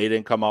 They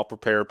didn't come out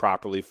prepared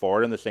properly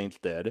for it, and the Saints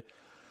did.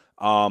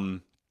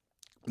 The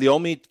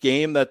only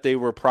game that they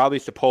were probably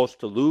supposed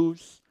to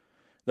lose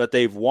that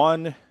they've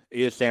won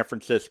is San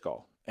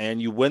Francisco.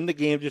 And you win the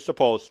games you're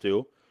supposed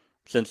to.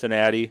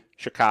 Cincinnati,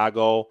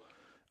 Chicago,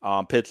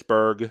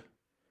 Pittsburgh.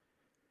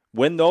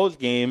 Win those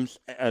games,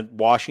 and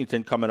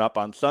Washington coming up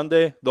on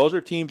Sunday. Those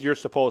are teams you're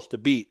supposed to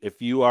beat.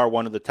 If you are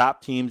one of the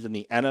top teams in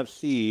the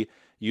NFC,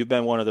 you've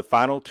been one of the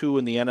final two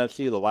in the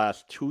NFC the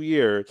last 2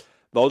 years.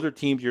 Those are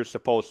teams you're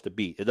supposed to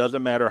beat. It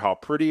doesn't matter how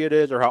pretty it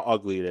is or how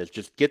ugly it is.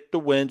 Just get the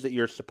wins that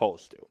you're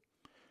supposed to.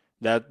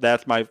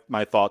 That's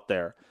my thought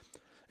there.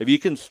 If you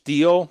can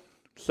steal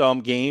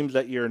some games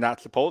that you're not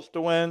supposed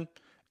to win,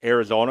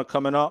 Arizona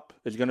coming up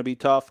is going to be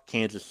tough.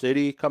 Kansas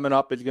City coming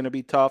up is going to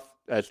be tough,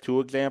 as two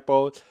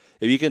examples.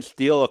 If you can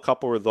steal a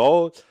couple of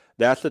those,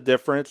 that's the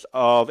difference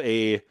of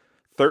a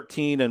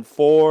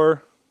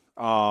 13-4,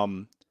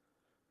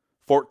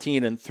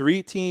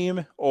 14-3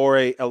 team or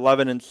a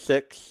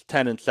 11-6,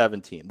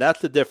 10-7 team. That's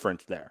the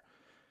difference there.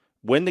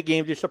 Win the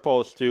games you're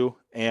supposed to,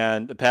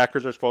 and the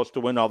Packers are supposed to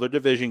win all their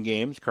division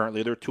games.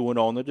 Currently, they're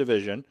 2-0 in the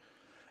division,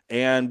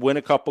 and win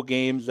a couple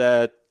games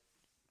that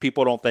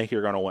people don't think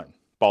you're going to win.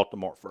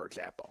 Baltimore, for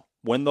example.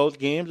 Win those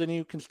games, and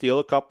you can steal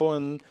a couple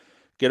and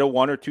get a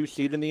 1 or 2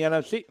 seed in the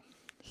NFC.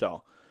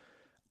 So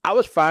I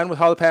was fine with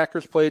how the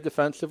Packers played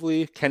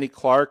defensively. Kenny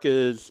Clark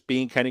is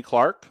being Kenny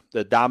Clark,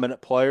 the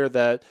dominant player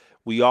that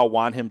we all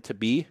want him to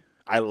be.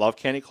 I love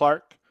Kenny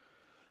Clark.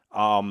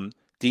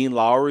 Dean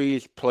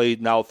Lowry's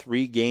played now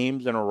 3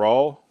 games in a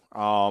row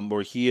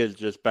where he has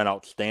just been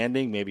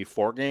outstanding, maybe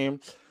 4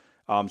 games.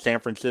 San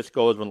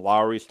Francisco is when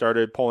Lowry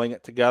started pulling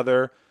it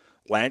together.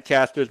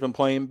 Lancaster's been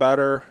playing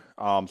better.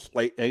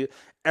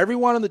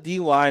 Everyone on the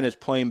D-line is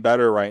playing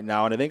better right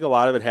now, and I think a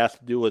lot of it has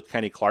to do with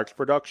Kenny Clark's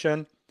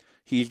production.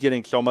 He's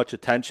getting so much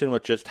attention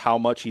with just how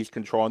much he's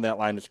controlling that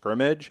line of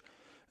scrimmage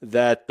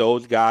that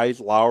those guys,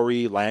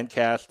 Lowry,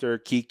 Lancaster,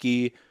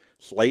 Kiki,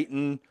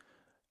 Slayton,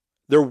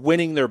 they're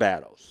winning their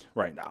battles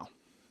right now.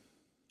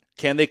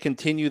 Can they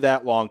continue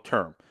that long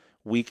term?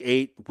 Week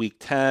 8, Week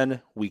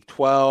 10, Week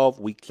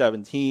 12, Week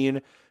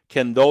 17,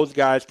 can those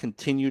guys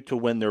continue to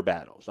win their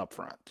battles up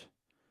front?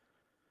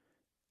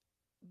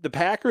 The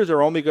Packers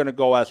are only going to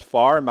go as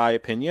far, in my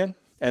opinion,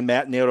 and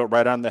Matt nailed it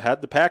right on the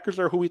head. The Packers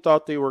are who we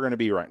thought they were going to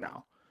be right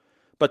now.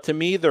 But to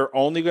me, they're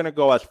only going to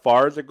go as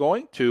far as they're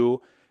going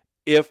to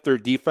if their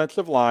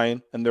defensive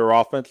line and their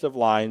offensive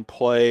line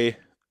play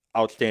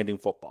outstanding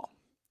football.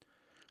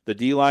 The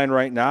D-line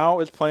right now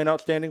is playing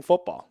outstanding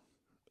football.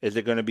 Is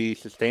it going to be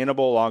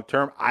sustainable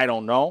long-term? I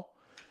don't know.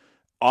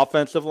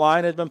 Offensive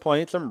line has been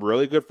playing some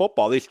really good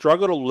football. They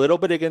struggled a little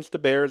bit against the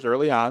Bears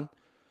early on.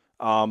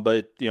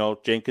 But,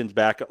 Jenkins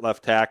back at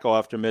left tackle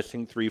after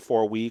missing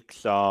 3-4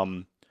 weeks.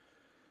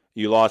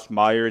 You lost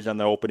Myers on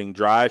the opening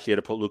drive, so you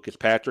had to put Lucas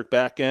Patrick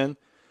back in.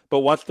 But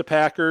once the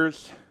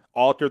Packers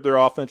altered their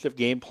offensive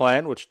game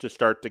plan, which to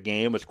start the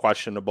game was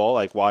questionable,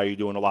 like why are you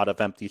doing a lot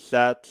of empty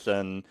sets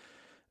and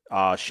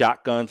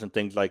shotguns and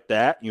things like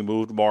that? You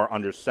moved more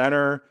under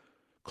center,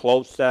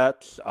 close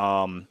sets,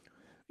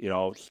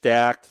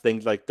 stacked,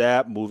 things like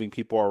that, moving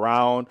people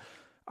around.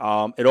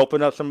 It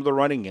opened up some of the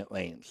running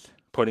lanes,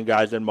 putting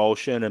guys in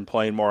motion and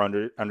playing more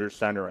under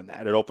center in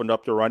that. It opened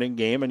up the running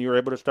game, and you were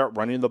able to start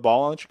running the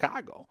ball in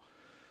Chicago.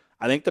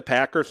 I think the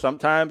Packers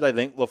sometimes, I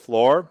think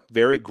LaFleur,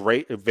 very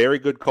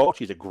good coach.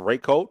 He's a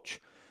great coach.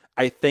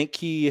 I think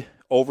he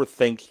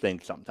overthinks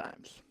things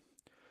sometimes.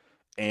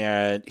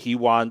 And he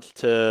wants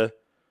to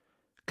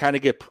kind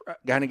of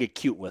get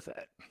cute with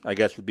it, I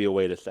guess would be a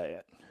way to say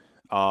it.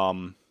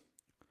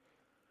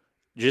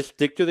 Just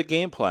stick to the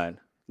game plan.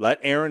 Let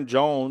Aaron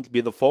Jones be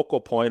the focal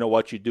point of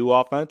what you do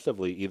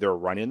offensively, either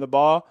running the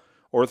ball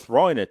or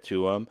throwing it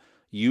to him.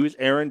 Use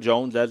Aaron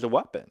Jones as a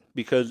weapon,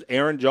 because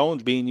Aaron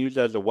Jones being used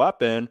as a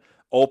weapon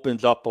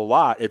opens up a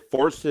lot. It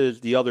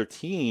forces the other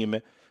team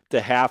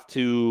to have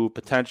to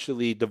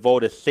potentially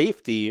devote a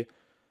safety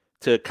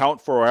to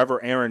account for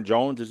wherever Aaron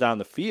Jones is on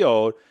the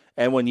field.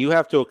 And when you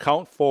have to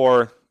account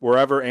for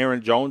wherever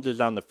Aaron Jones is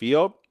on the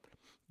field,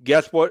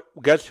 guess what?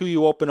 Guess who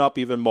you open up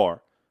even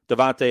more?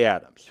 Davante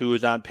Adams, who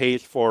is on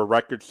pace for a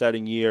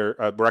record-setting year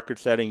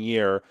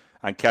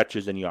on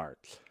catches and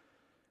yards.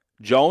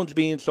 Jones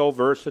being so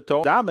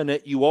versatile,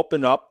 dominant, you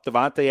open up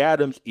Davante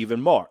Adams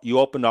even more. You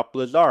open up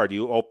Lazard.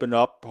 You open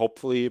up,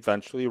 hopefully,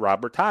 eventually,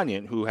 Robert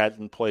Tonyan, who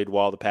hasn't played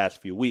well the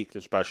past few weeks,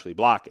 especially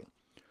blocking.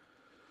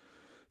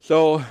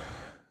 So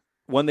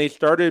when they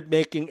started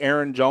making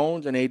Aaron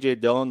Jones and A.J.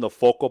 Dillon the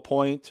focal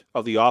point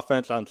of the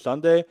offense on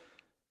Sunday,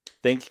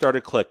 things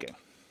started clicking.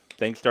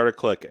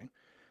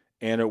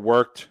 And it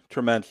worked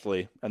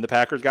tremendously, and the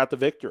Packers got the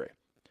victory.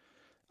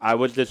 I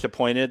was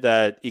disappointed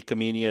that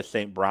Ikamenia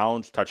St.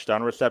 Brown's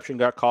touchdown reception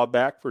got called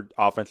back for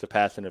offensive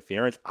pass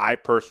interference. I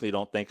personally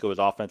don't think it was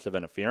offensive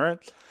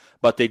interference,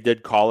 but they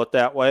did call it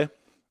that way.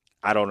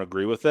 I don't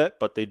agree with it,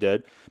 but they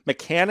did.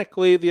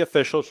 Mechanically, the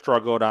officials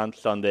struggled on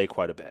Sunday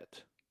quite a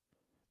bit.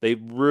 They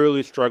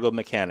really struggled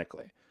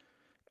mechanically.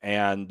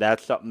 And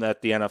that's something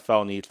that the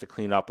NFL needs to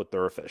clean up with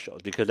their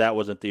officials, because that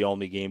wasn't the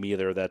only game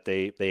either that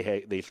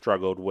they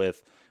struggled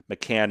with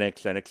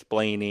mechanics and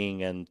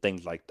explaining and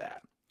things like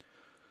that.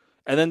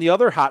 And then the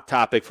other hot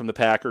topic from the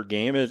Packer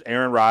game is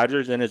Aaron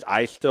Rodgers and his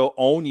 "I still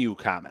own you"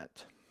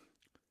 comment.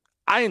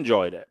 I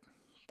enjoyed it.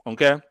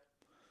 Okay?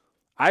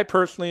 I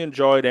personally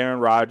enjoyed Aaron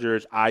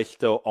Rodgers' "I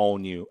still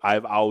own you.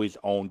 I've always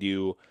owned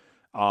you"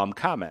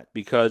 comment,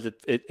 because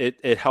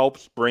it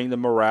helps bring the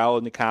morale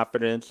and the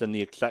confidence and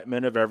the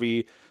excitement of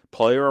every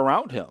player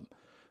around him.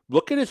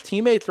 Look at his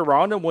teammates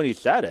around him when he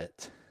said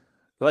it.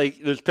 Like,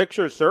 there's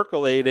pictures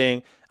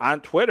circulating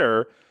on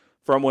Twitter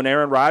from when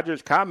Aaron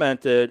Rodgers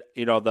commented,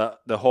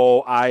 the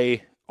whole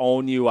 "I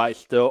own you, I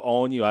still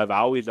own you, I've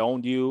always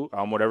owned you,"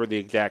 whatever the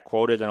exact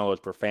quote is. I know there's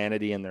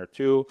profanity in there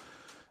too.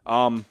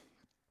 When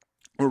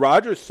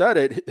Rodgers said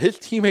it, his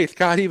teammates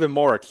got even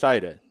more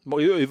excited,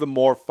 even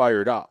more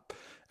fired up.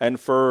 And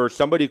for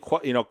somebody,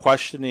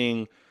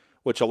 questioning,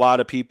 which a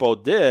lot of people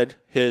did,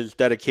 his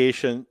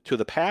dedication to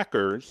the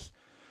Packers,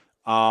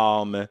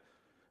 during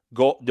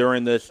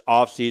this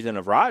offseason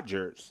of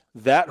Rodgers,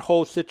 that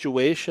whole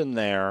situation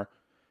there,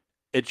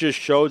 it just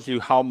shows you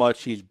how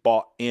much he's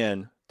bought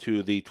in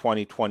to the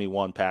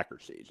 2021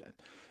 Packers season.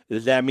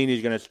 Does that mean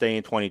he's going to stay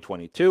in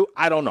 2022?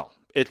 I don't know.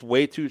 It's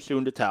way too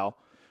soon to tell.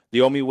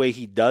 The only way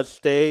he does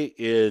stay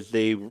is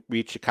they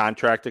reach a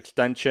contract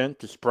extension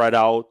to spread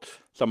out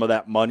some of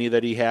that money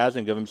that he has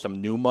and give him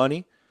some new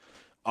money.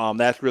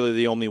 That's really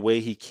the only way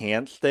he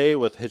can stay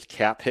with his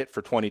cap hit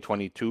for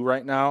 2022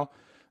 right now.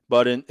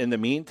 But in the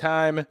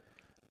meantime,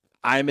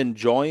 I'm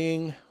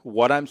enjoying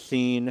what I'm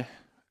seeing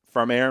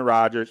from Aaron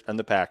Rodgers and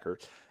the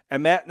Packers.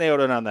 And Matt nailed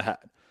it on the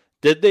head.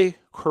 Did they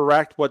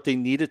correct what they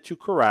needed to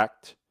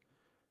correct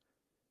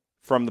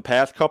from the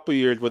past couple of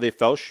years where they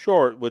fell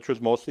short, which was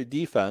mostly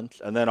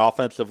defense, and then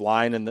offensive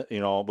line, and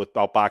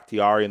without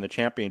Bakhtiari in the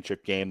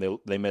championship game,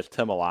 they missed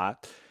him a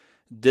lot.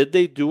 Did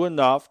they do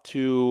enough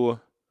to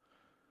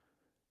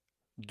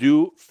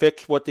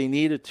fix what they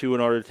needed to in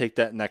order to take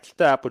that next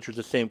step, which was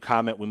the same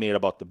comment we made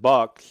about the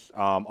Bucs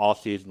all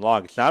season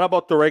long? It's not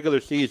about the regular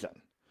season.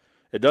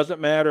 It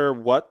doesn't matter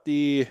what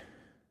the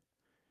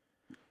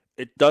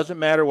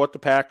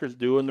Packers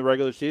do in the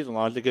regular season, as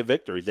long as they get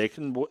victories. They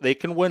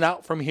can win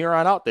out from here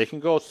on out. They can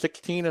go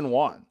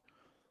 16-1.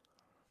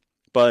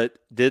 But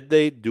did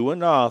they do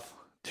enough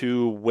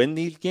to win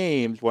these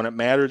games when it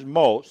matters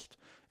most?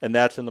 And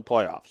that's in the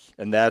playoffs.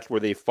 And that's where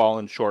they've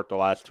fallen short the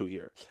last 2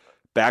 years.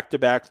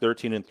 Back-to-back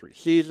 13-3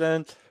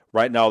 seasons.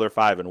 Right now they're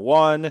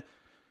 5-1.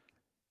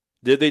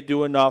 Did they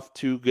do enough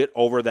to get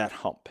over that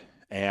hump?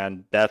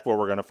 And that's what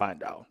we're going to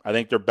find out. I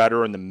think they're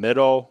better in the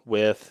middle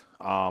with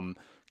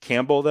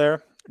Campbell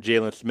there.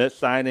 Jalen Smith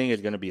signing is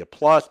going to be a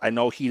plus. I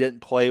know he didn't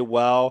play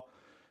well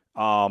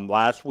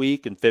last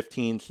week in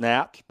 15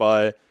 snaps,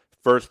 but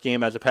first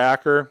game as a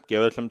Packer,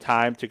 give us some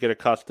time to get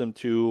accustomed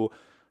to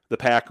the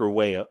Packer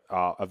way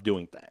of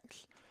doing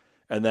things.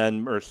 And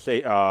then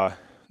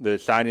the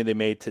signing they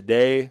made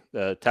today,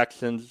 the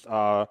Texans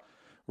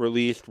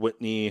released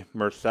Whitney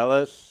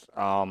Mercilus.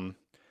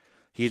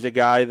 He's a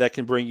guy that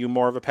can bring you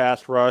more of a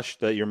pass rush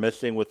that you're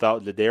missing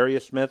without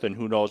Zadarius Smith, and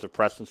who knows if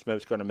Preston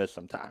Smith's going to miss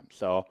some time.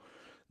 So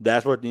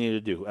that's what they need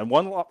to do. And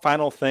one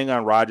final thing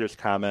on Rodgers'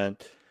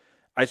 comment.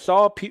 I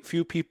saw a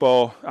few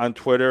people on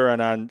Twitter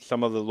and on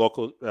some of the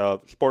local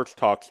sports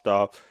talk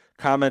stuff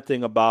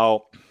commenting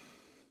about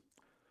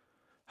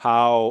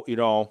how,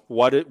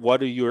 what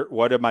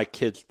do my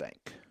kids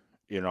think?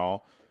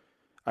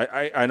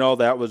 I know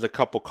that was a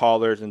couple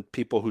callers and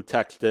people who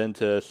texted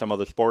into some of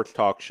the sports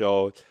talk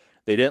shows.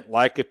 They didn't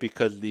like it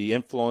because the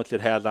influence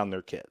it has on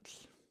their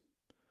kids.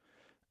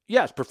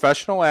 Yes,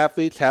 professional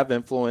athletes have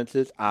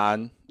influences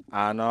on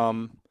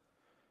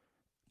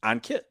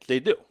kids. They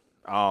do.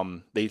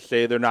 They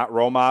say they're not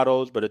role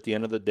models, but at the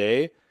end of the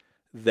day,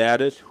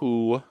 that is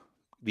who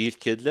these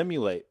kids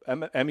emulate.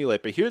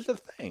 But here's the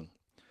thing.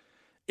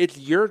 It's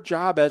your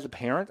job as a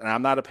parent, and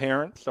I'm not a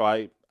parent, so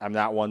I'm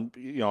not one,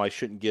 I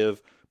shouldn't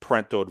give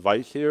parental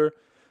advice here.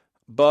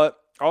 But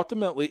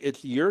ultimately,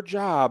 it's your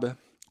job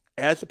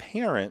as a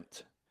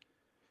parent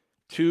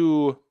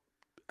to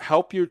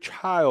help your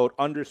child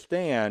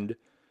understand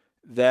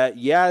that,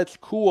 yeah, it's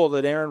cool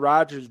that Aaron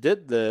Rodgers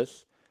did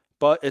this,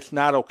 but it's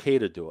not okay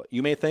to do it.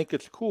 You may think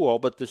it's cool,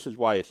 but this is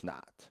why it's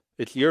not.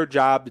 It's your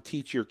job to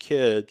teach your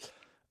kids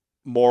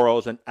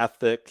morals and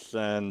ethics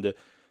and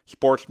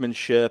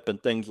sportsmanship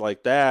and things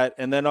like that,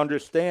 and then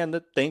understand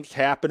that things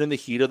happen in the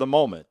heat of the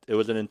moment. It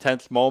was an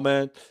intense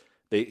moment.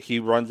 He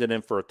runs it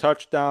in for a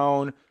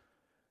touchdown.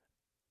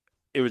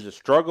 It was a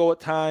struggle at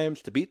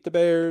times to beat the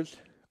Bears,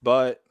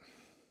 but at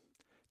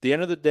the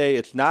end of the day,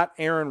 it's not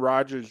Aaron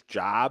Rodgers'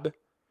 job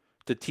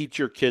to teach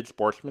your kids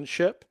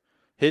sportsmanship.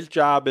 His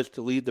job is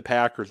to lead the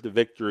Packers to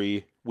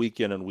victory week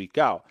in and week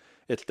out.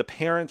 It's the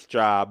parent's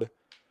job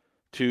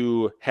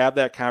to have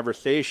that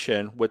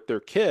conversation with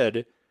their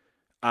kid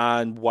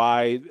on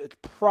why it's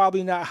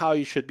probably not how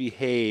you should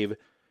behave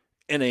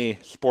in a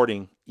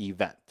sporting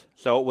event.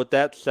 So with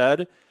that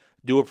said,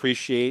 do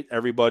appreciate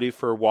everybody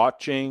for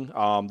watching.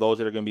 Those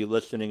that are going to be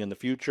listening in the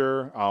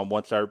future,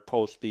 once I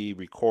post the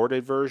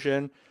recorded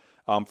version.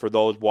 For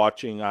those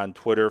watching on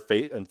Twitter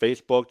and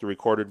Facebook, the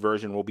recorded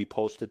version will be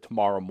posted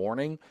tomorrow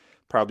morning,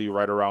 probably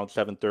right around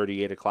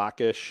 7:30, 8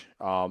 o'clock-ish,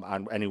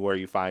 on anywhere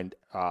you find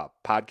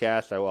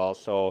podcasts. I will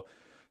also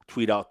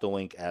tweet out the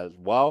link as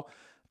well.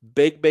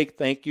 Big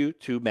thank you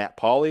to Matt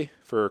Pauley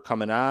for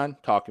coming on,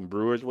 talking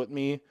Brewers with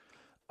me. It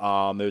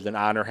was an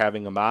honor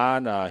having him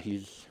on. Matt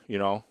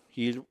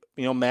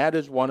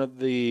is one of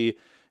the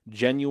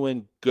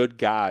genuine good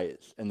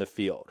guys in the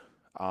field.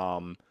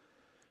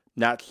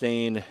 Not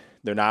saying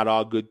they're not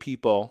all good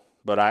people,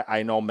 but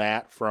I know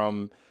Matt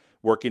from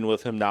working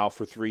with him now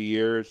for 3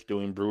 years,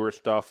 doing Brewer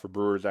stuff for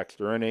Brewers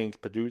Extra Innings,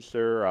 produced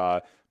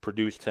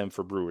him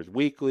for Brewers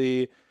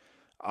Weekly.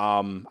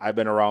 I've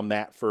been around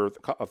Matt for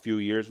a few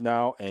years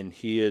now, and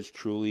he is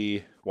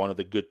truly one of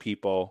the good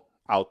people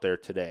out there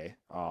today.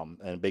 And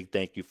a big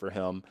thank you for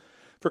him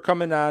for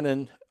coming on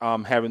and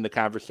having the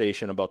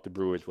conversation about the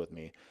Brewers with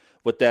me.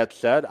 With that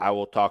said, I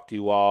will talk to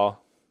you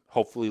all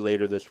hopefully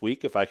later this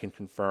week if I can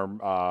confirm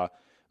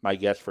my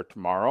guest for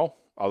tomorrow.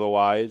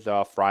 Otherwise,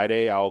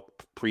 Friday, I'll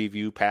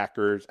preview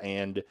Packers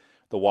and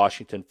the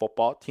Washington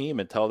football team.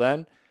 Until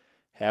then,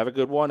 have a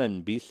good one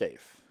and be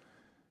safe.